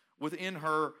prophets within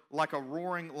her, like a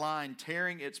roaring lion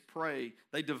tearing its prey,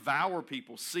 they devour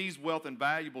people, seize wealth and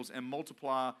valuables, and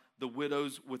multiply the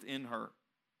widows within her.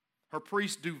 Her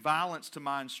priests do violence to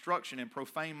my instruction and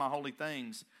profane my holy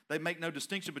things. They make no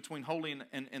distinction between holy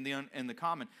and the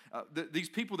common. These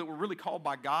people that were really called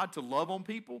by God to love on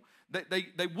people,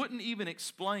 they wouldn't even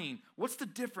explain what's the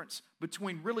difference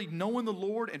between really knowing the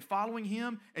Lord and following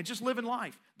Him and just living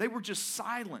life. They were just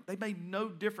silent. They made no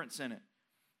difference in it.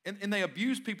 And they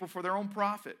abused people for their own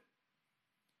profit.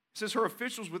 It says her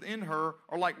officials within her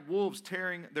are like wolves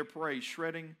tearing their prey,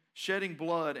 shedding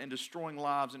blood and destroying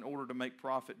lives in order to make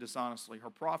profit dishonestly. Her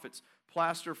prophets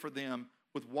plaster for them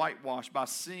with whitewash by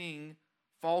seeing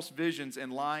false visions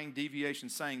and lying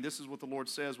deviations, saying, this is what the Lord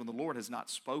says, when the Lord has not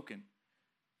spoken.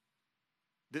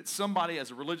 That somebody as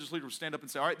a religious leader would stand up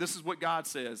and say, all right, this is what God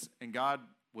says, and God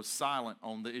was silent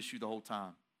on the issue the whole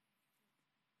time.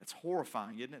 It's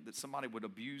horrifying, isn't it, that somebody would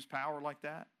abuse power like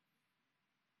that?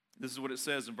 This is what it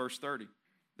says in verse 30.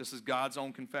 This is God's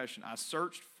own confession. I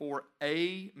searched for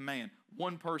a man,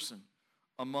 one person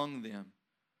among them,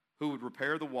 who would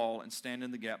repair the wall and stand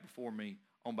in the gap before me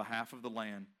on behalf of the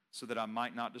land so that I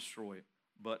might not destroy it.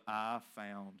 But I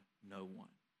found no one.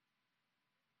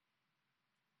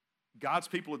 God's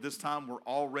people at this time were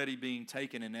already being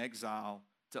taken in exile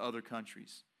to other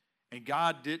countries. And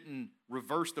God didn't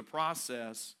reverse the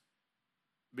process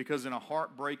because in a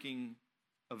heartbreaking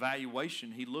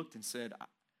evaluation, He looked and said,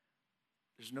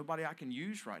 there's nobody I can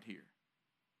use right here.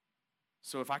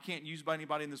 So if I can't use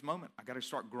anybody in this moment, I got to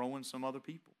start growing some other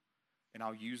people. And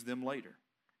I'll use them later.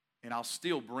 And I'll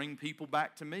still bring people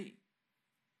back to me.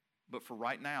 But for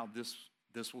right now,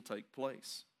 this will take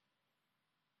place.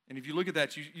 And if you look at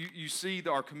that, you see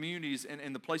our communities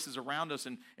and the places around us.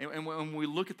 And when we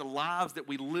look at the lives that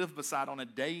we live beside on a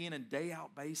day in and day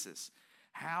out basis,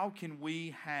 how can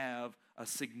we have a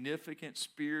significant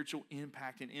spiritual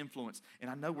impact and influence? And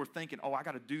I know we're thinking, oh, I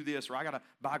got to do this, or I got to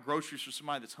buy groceries for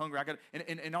somebody that's hungry.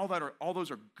 And all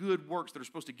those are good works that are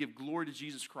supposed to give glory to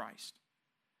Jesus Christ.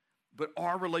 But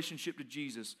our relationship to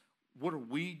Jesus, what are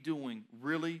we doing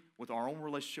really with our own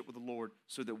relationship with the Lord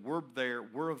so that we're there,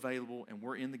 we're available, and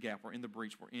we're in the gap, we're in the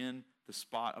breach, we're in the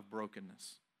spot of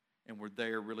brokenness, and we're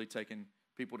there really taking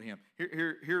people to Him.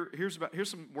 Here's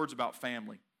some words about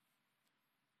family.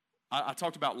 I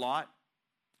talked about Lot.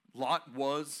 Lot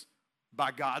was,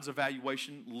 by God's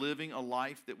evaluation, living a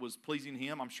life that was pleasing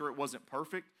Him. I'm sure it wasn't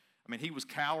perfect. I mean, he was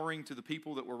cowering to the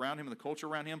people that were around him and the culture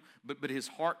around him, but his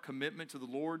heart commitment to the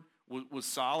Lord was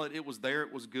solid. It was there.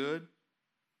 It was good.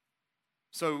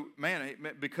 So, man,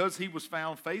 because he was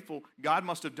found faithful, God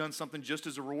must have done something just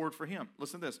as a reward for him.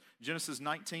 Listen to this. Genesis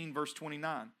 19, verse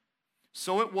 29.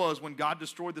 So it was when God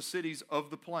destroyed the cities of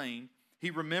the plain,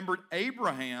 He remembered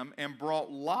Abraham and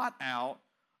brought Lot out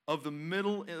of the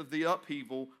middle of the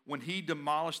upheaval when He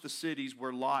demolished the cities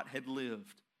where Lot had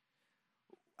lived.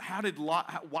 Why did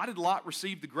Lot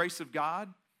receive the grace of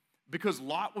God? Because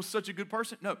Lot was such a good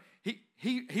person? No,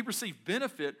 he received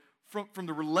benefit from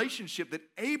the relationship that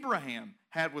Abraham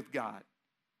had with God.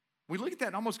 We look at that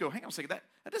and almost go, hang on a second, that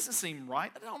doesn't seem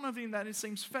right. I don't know if that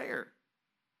seems fair.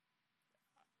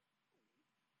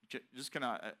 Just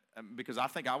because I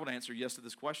think I would answer yes to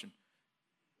this question.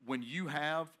 When you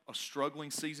have a struggling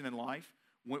season in life,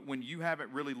 when you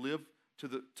haven't really lived to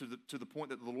the point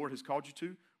that the Lord has called you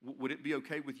to, would it be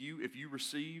okay with you if you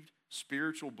received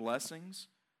spiritual blessings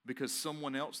because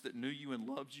someone else that knew you and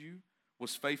loved you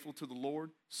was faithful to the Lord,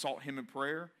 sought Him in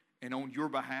prayer, and on your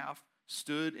behalf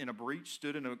stood in a breach,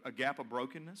 stood in a gap of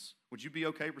brokenness? Would you be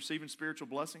okay receiving spiritual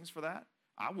blessings for that?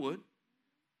 I would.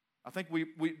 I think we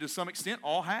to some extent,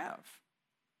 all have.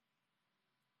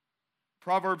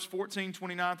 Proverbs 14,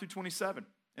 29 through 27.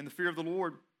 In the fear of the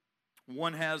Lord,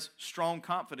 one has strong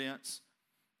confidence,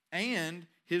 and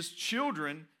his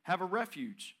children have a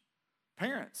refuge.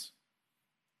 Parents,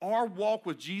 our walk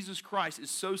with Jesus Christ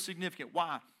is so significant.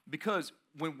 Why? Because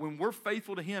when we're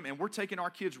faithful to Him and we're taking our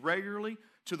kids regularly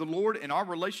to the Lord, and our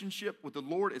relationship with the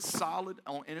Lord is solid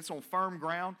and it's on firm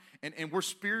ground, and we're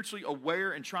spiritually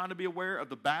aware and trying to be aware of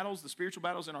the spiritual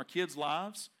battles in our kids'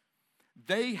 lives,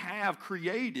 they have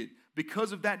created,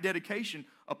 because of that dedication,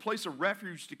 a place of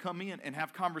refuge to come in and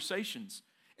have conversations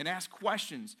and ask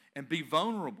questions and be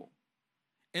vulnerable.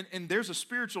 And there's a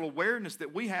spiritual awareness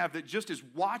that we have that just is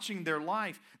watching their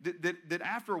life, that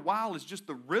after a while is just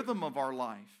the rhythm of our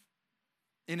life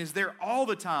and is there all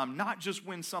the time, not just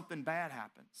when something bad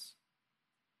happens.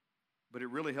 But it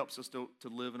really helps us to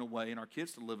live in a way, and our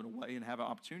kids to live in a way, and have an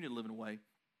opportunity to live in a way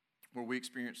where we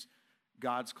experience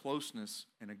God's closeness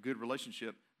and a good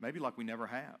relationship, maybe like we never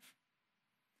have.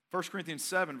 1 Corinthians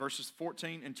 7, verses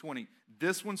 14 and 20.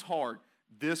 This one's hard.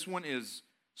 This one is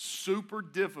super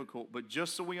difficult, but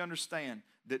just so we understand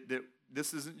that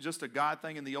this isn't just a God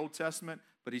thing in the Old Testament,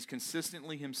 but He's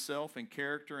consistently Himself in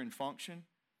character and function.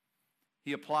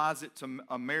 He applies it to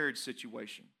a marriage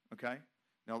situation, okay?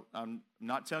 Now, I'm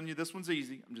not telling you this one's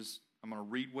easy. I'm going to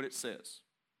read what it says.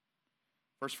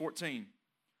 Verse 14.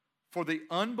 For the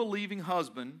unbelieving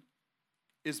husband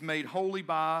is made holy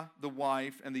by the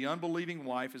wife, and the unbelieving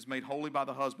wife is made holy by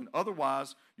the husband.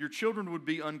 Otherwise, your children would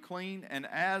be unclean, and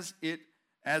as it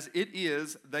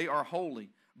is, they are holy.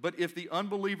 But if the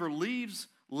unbeliever leaves,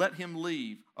 let him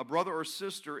leave. A brother or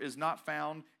sister is not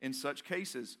found in such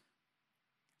cases.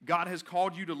 God has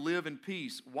called you to live in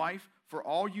peace. Wife, for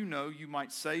all you know, you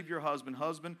might save your husband.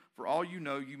 Husband, for all you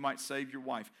know, you might save your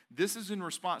wife. This is in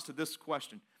response to this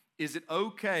question. Is it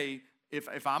okay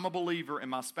if I'm a believer and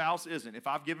my spouse isn't? If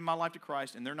I've given my life to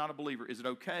Christ and they're not a believer, is it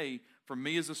okay for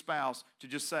me as a spouse to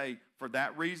just say, for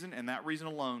that reason and that reason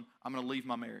alone, I'm going to leave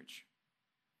my marriage?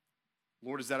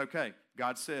 Lord, is that okay?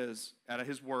 God says, out of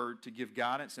His Word, to give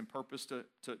guidance and purpose to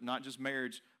not just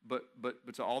marriage, but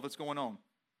to all that's going on.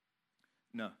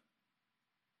 No.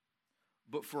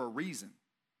 But for a reason.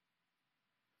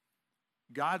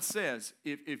 God says,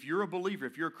 if you're a believer,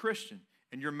 if you're a Christian,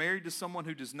 and you're married to someone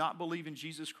who does not believe in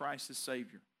Jesus Christ as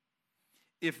Savior,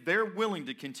 if they're willing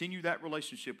to continue that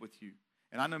relationship with you,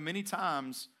 and I know many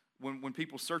times when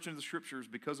people search into the Scriptures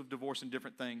because of divorce and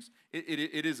different things,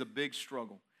 it is a big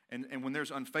struggle. And when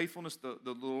there's unfaithfulness, the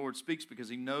Lord speaks because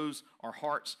He knows our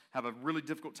hearts have a really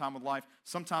difficult time with life.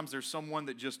 Sometimes there's someone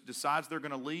that just decides they're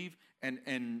going to leave,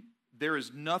 and there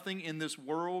is nothing in this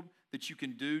world that you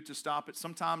can do to stop it.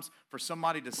 Sometimes for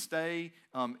somebody to stay,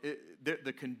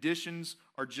 the conditions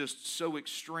are just so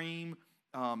extreme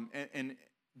and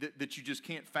that you just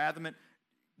can't fathom it.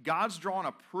 God's drawn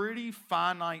a pretty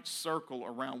finite circle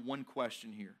around one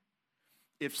question here.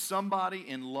 If somebody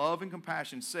in love and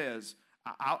compassion says,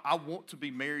 I want to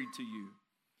be married to you,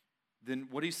 then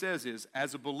what He says is,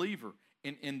 as a believer,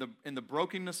 in the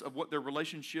brokenness of what their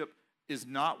relationship is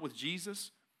not with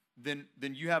Jesus, then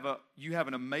you have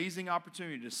an amazing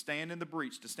opportunity to stand in the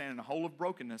breach, to stand in a hole of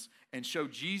brokenness and show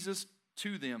Jesus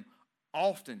to them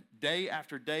often, day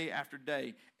after day after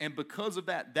day. And because of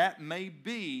that, that may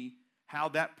be how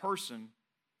that person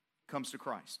comes to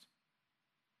Christ.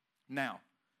 Now,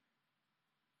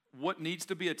 what needs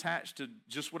to be attached to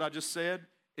just what I just said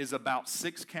is about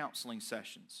 6 counseling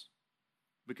sessions.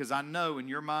 Because I know in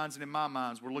your minds and in my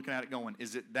minds, we're looking at it going,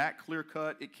 is it that clear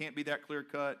cut? It can't be that clear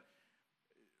cut.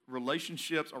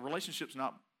 Relationships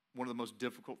not one of the most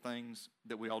difficult things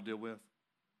that we all deal with.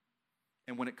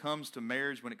 And when it comes to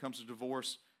marriage, when it comes to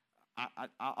divorce, I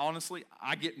honestly,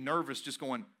 I get nervous just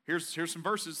going, here's some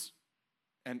verses,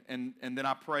 and then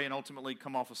I pray and ultimately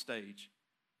come off a stage.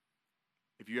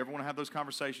 If you ever want to have those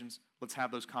conversations, let's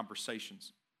have those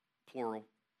conversations, plural,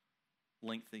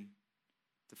 lengthy,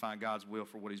 to find God's will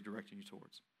for what He's directing you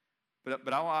towards.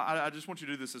 But I just want you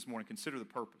to do this morning. Consider the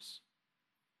purpose.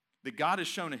 That God has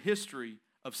shown a history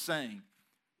of saying,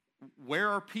 where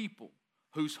are people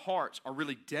whose hearts are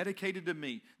really dedicated to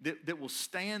me, that will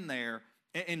stand there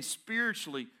and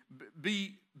spiritually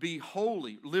be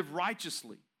holy, live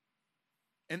righteously.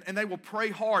 And they will pray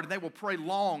hard, and they will pray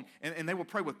long, and they will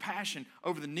pray with passion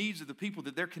over the needs of the people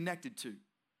that they're connected to.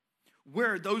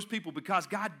 Where are those people? Because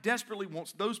God desperately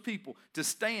wants those people to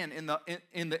stand in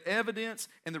the evidence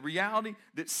and the reality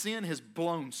that sin has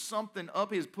blown something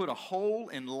up. He has put a hole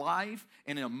in life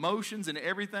and in emotions and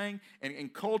everything and in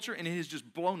culture, and it has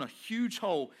just blown a huge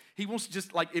hole. He wants to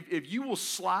just, like, if you will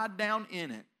slide down in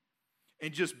it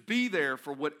and just be there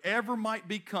for whatever might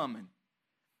be coming,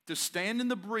 to stand in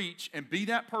the breach and be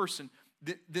that person,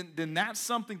 then that's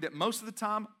something that most of the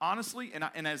time, honestly,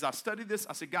 and as I study this,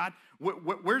 I said, God,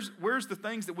 where's the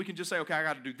things that we can just say, okay, I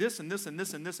got to do this and this and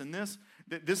this and this and this.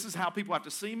 This is how people have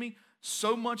to see me.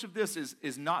 So much of this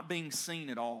is not being seen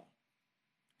at all.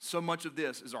 So much of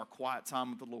this is our quiet time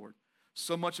with the Lord.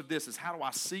 So much of this is how do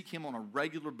I seek Him on a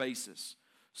regular basis.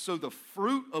 So the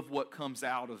fruit of what comes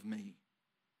out of me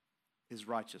is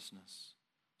righteousness.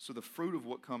 So the fruit of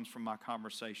what comes from my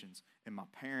conversations and my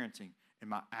parenting and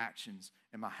my actions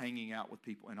and my hanging out with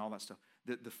people and all that stuff,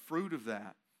 the fruit of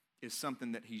that is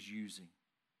something that He's using.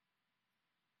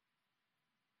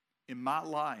 In my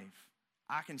life,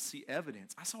 I can see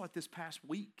evidence. I saw it this past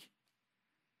week.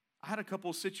 I had a couple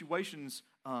of situations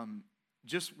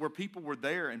just where people were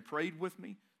there and prayed with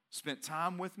me, spent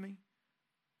time with me.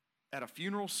 At a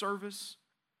funeral service,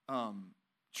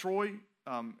 Troy,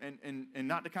 and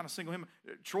not to kind of single him,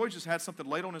 Troy just had something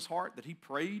laid on his heart that he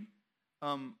prayed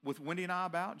with Wendy and I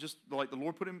about, just like the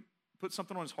Lord put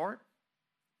something on his heart.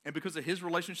 And because of his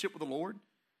relationship with the Lord,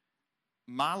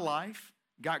 my life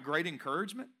got great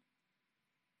encouragement.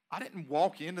 I didn't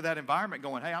walk into that environment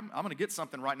going, hey, I'm going to get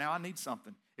something right now. I need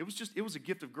something. It was a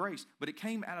gift of grace, but it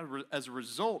came as a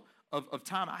result of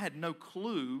time. I had no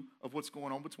clue of what's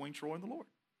going on between Troy and the Lord.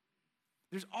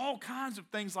 There's all kinds of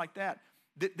things like that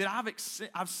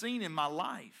I've seen in my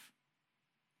life.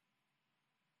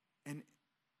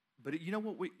 But you know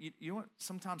what?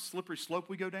 Sometimes slippery slope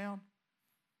we go down.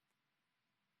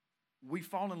 We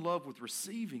fall in love with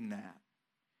receiving that.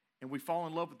 And we fall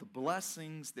in love with the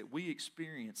blessings that we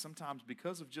experience sometimes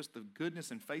because of just the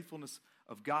goodness and faithfulness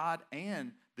of God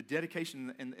and the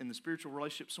dedication and the spiritual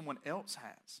relationship someone else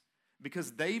has.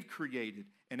 Because they've created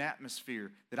an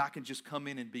atmosphere that I can just come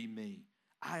in and be me.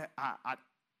 I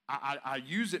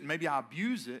use it and maybe I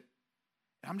abuse it,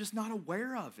 and I'm just not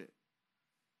aware of it.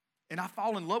 And I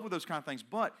fall in love with those kind of things,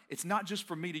 but it's not just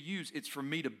for me to use, it's for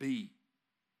me to be.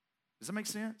 Does that make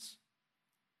sense?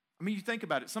 I mean, you think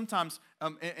about it. Sometimes,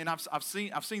 and I've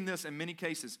seen this in many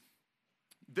cases.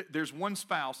 There's one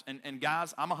spouse, and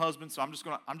guys, I'm a husband, so I'm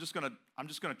just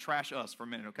gonna trash us for a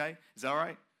minute, okay? Is that all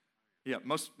right? Yeah.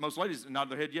 Most ladies nod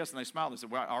their head yes, and they smile. They say,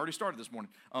 "Well, I already started this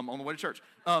morning on the way to church."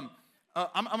 I'm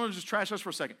going to just trash us for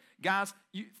a second. Guys,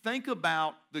 you think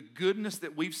about the goodness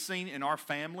that we've seen in our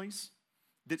families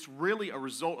that's really a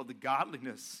result of the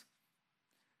godliness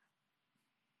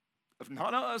of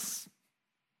not us,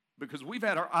 because we've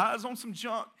had our eyes on some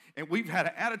junk and we've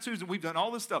had attitudes and we've done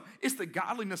all this stuff. It's the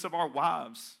godliness of our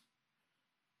wives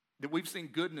that we've seen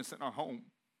goodness in our home.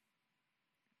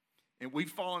 And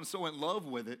we've fallen so in love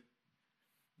with it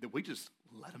that we just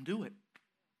let them do it.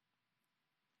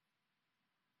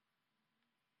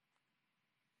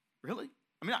 Really?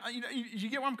 I mean, you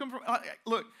get where I'm coming from?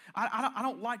 Look, I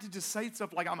don't like to just say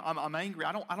stuff like I'm angry.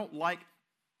 I don't like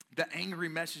the angry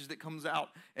message that comes out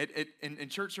in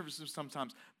church services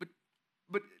sometimes. But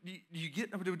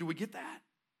do we get that?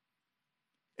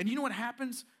 And you know what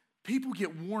happens? People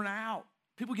get worn out.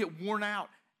 People get worn out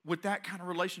with that kind of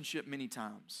relationship many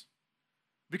times.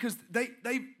 Because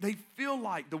they feel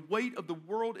like the weight of the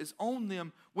world is on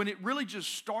them when it really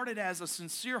just started as a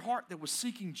sincere heart that was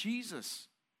seeking Jesus.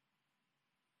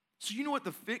 So you know what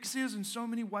the fix is in so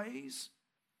many ways?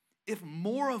 If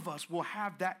more of us will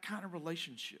have that kind of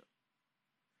relationship,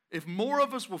 if more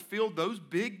of us will fill those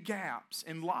big gaps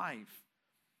in life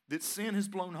that sin has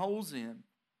blown holes in,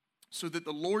 so that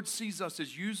the Lord sees us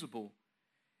as usable,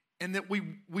 and that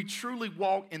we truly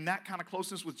walk in that kind of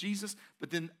closeness with Jesus,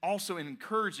 but then also in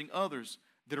encouraging others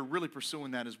that are really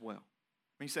pursuing that as well.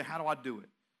 And you say, how do I do it?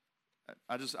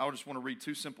 I just want to read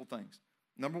two simple things.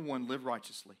 Number one, live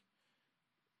righteously.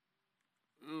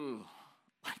 Ugh,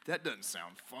 like that doesn't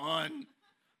sound fun.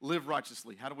 Live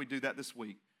righteously. How do we do that this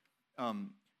week?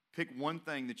 Pick one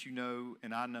thing that you know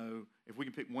and I know. If we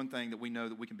can pick one thing that we know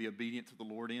that we can be obedient to the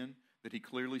Lord in, that He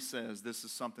clearly says, this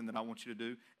is something that I want you to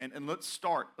do. And let's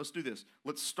do this.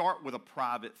 Let's start with a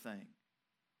private thing.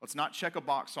 Let's not check a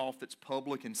box off that's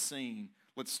public and seen.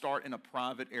 Let's start in a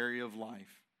private area of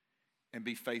life and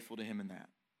be faithful to Him in that.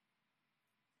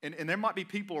 And there might be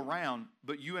people around,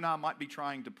 but you and I might be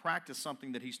trying to practice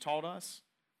something that He's taught us.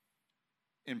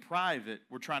 In private,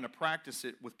 we're trying to practice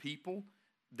it with people.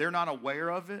 They're not aware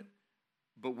of it,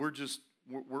 but we're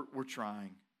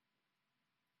trying.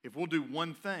 If we'll do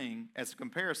one thing as a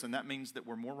comparison, that means that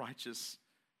we're more righteous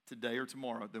today or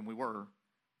tomorrow than we were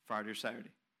Friday or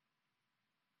Saturday.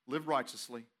 Live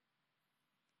righteously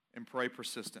and pray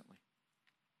persistently.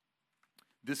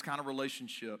 This kind of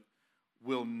relationship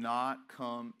will not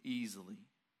come easily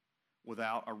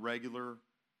without a regular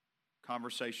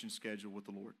conversation schedule with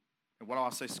the Lord. And what do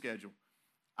I say schedule?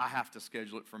 I have to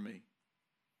schedule it for me.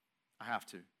 I have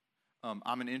to.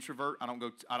 I'm an introvert. I don't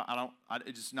go.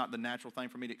 It's just not the natural thing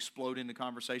for me to explode into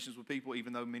conversations with people.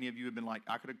 Even though many of you have been like,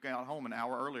 I could have got home an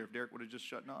hour earlier if Derek would have just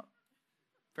shut up.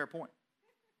 Fair point.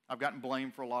 I've gotten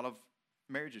blamed for a lot of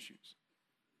marriage issues,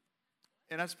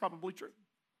 and that's probably true.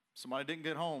 Somebody didn't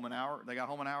get home an hour. They got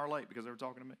home an hour late because they were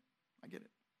talking to me. I get it.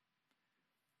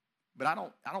 But I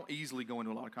don't easily go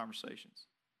into a lot of conversations.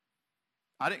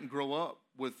 I didn't grow up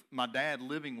with my dad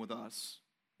living with us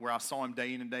where I saw him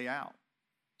day in and day out.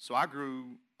 So I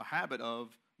grew a habit of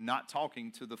not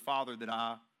talking to the father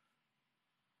that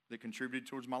contributed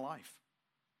towards my life.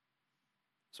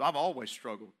 So I've always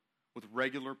struggled with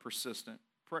regular, persistent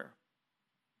prayer.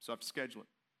 So I have to schedule it.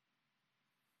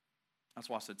 That's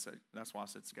why I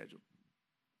said schedule.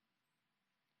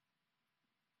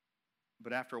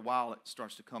 But after a while, it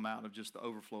starts to come out of just the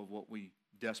overflow of what we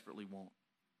desperately want.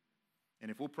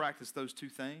 And if we'll practice those two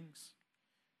things,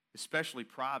 especially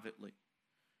privately,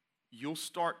 you'll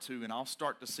start to, and I'll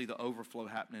start to see the overflow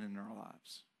happening in our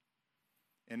lives.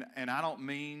 And I don't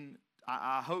mean,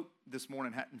 I hope this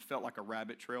morning hadn't felt like a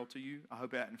rabbit trail to you. I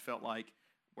hope it hadn't felt like,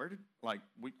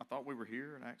 I thought we were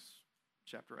here in Acts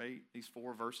chapter 8, these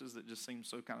 4 verses that just seem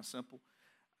so kind of simple.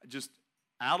 Just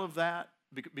out of that,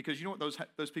 because you know what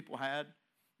those people had?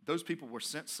 Those people were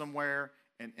sent somewhere,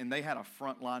 and they had a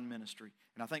frontline ministry.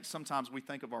 And I think sometimes we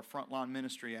think of our frontline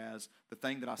ministry as the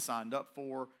thing that I signed up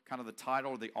for, kind of the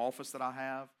title or the office that I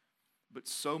have. But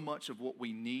so much of what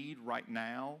we need right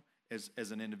now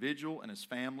as an individual and as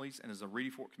families and as a Reedy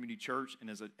Fork Community Church and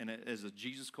as a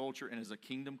Jesus culture and as a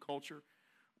kingdom culture,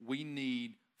 we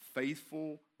need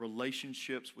faithful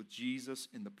relationships with Jesus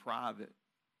in the private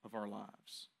of our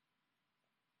lives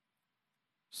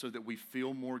so that we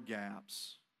fill more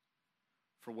gaps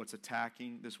for what's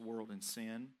attacking this world in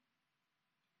sin,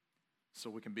 so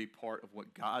we can be part of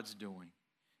what God's doing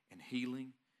in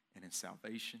healing and in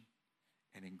salvation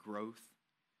and in growth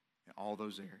in all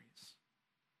those areas.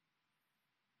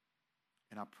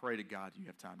 And I pray to God you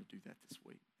have time to do that this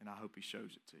week, and I hope He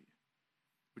shows it to you.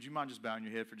 Would you mind just bowing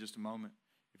your head for just a moment?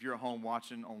 If you're at home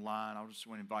watching online, I just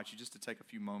want to invite you just to take a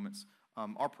few moments.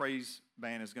 Our praise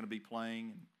band is going to be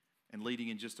playing and leading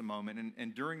in just a moment.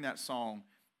 And during that song,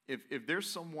 if there's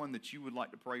someone that you would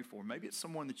like to pray for, maybe it's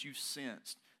someone that you've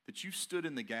sensed, that you've stood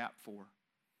in the gap for,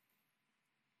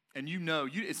 and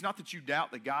it's not that you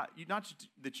doubt that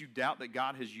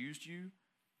God has used you,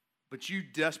 but you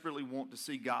desperately want to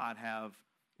see God have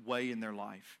way in their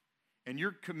life. And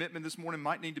your commitment this morning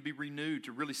might need to be renewed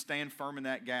to really stand firm in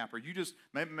that gap. Or you just,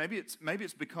 maybe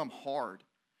it's become hard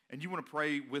and you want to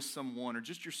pray with someone or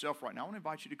just yourself right now. I want to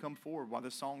invite you to come forward while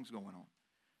this song's going on.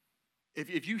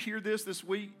 If you hear this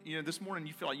week, this morning,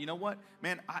 you feel like, you know what,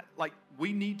 man,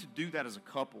 we need to do that as a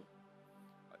couple.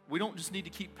 We don't just need to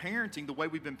keep parenting the way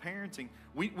we've been parenting.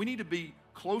 We need to be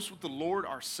close with the Lord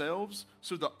ourselves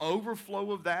so the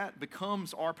overflow of that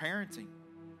becomes our parenting.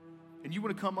 And you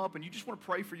want to come up and you just want to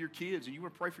pray for your kids and you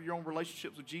want to pray for your own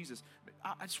relationships with Jesus.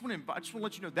 I just want to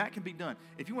let you know that can be done.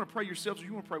 If you want to pray yourselves or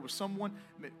you want to pray with someone,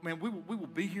 man, we will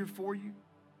be here for you.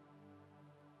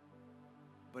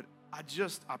 But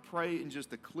I pray in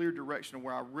just the clear direction of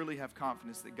where I really have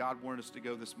confidence that God wanted us to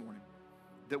go this morning.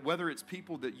 That whether it's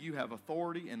people that you have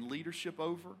authority and leadership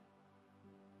over,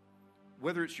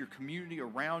 whether it's your community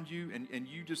around you and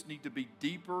you just need to be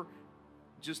deeper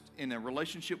just in a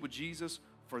relationship with Jesus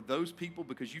for those people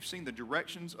because you've seen the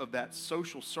directions of that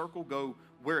social circle go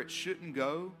where it shouldn't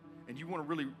go and you want to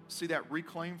really see that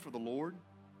reclaimed for the Lord.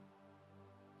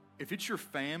 If it's your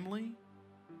family,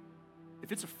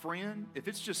 if it's a friend, if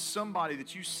it's just somebody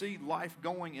that you see life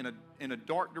going in a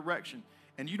dark direction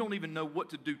and you don't even know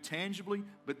what to do tangibly,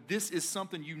 but this is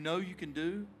something you know you can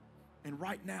do, and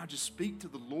right now just speak to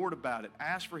the Lord about it.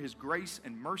 Ask for His grace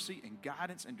and mercy and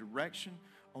guidance and direction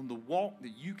on the walk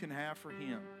that you can have for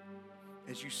Him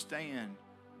as you stand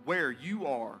where you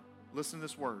are, listen to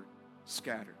this word,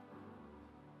 scattered.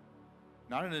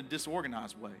 Not in a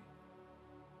disorganized way,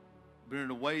 but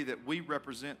in a way that we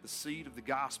represent the seed of the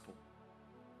gospel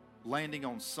landing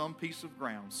on some piece of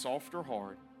ground, soft or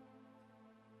hard,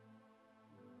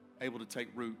 able to take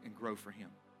root and grow for Him.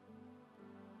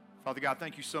 Father God,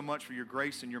 thank you so much for your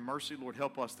grace and your mercy. Lord,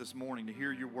 help us this morning to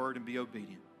hear your word and be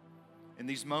obedient. In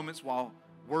these moments while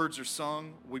words are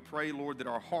sung, we pray, Lord, that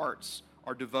our hearts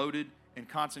are devoted and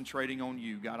concentrating on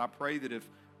you. God, I pray that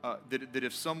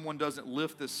if someone doesn't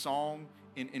lift this song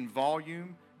in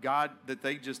volume, God, that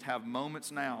they just have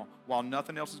moments now while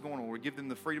nothing else is going on. We give them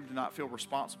the freedom to not feel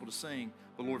responsible to sing,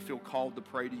 but Lord, feel called to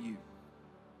pray to you.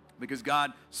 Because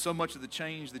God, so much of the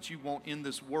change that you want in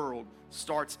this world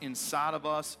starts inside of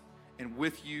us and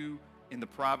with you in the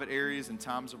private areas and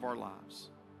times of our lives.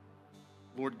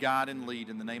 Lord, guide and lead.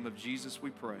 In the name of Jesus, we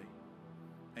pray.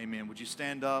 Amen. Would you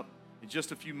stand up? In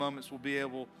just a few moments,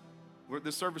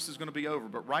 this service is going to be over.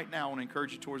 But right now, I want to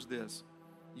encourage you towards this.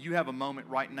 You have a moment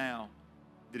right now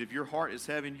that if your heart is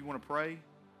heavy and you want to pray,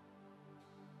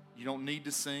 you don't need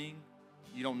to sing.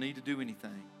 You don't need to do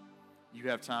anything. You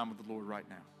have time with the Lord right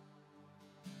now.